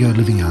 Bendigo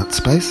Living Art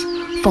Space,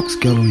 Fox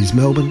Galleries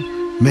Melbourne,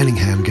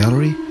 Manningham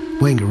Gallery,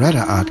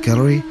 Wangaratta Art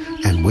Gallery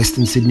and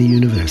Western Sydney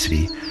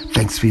University.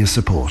 Thanks for your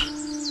support.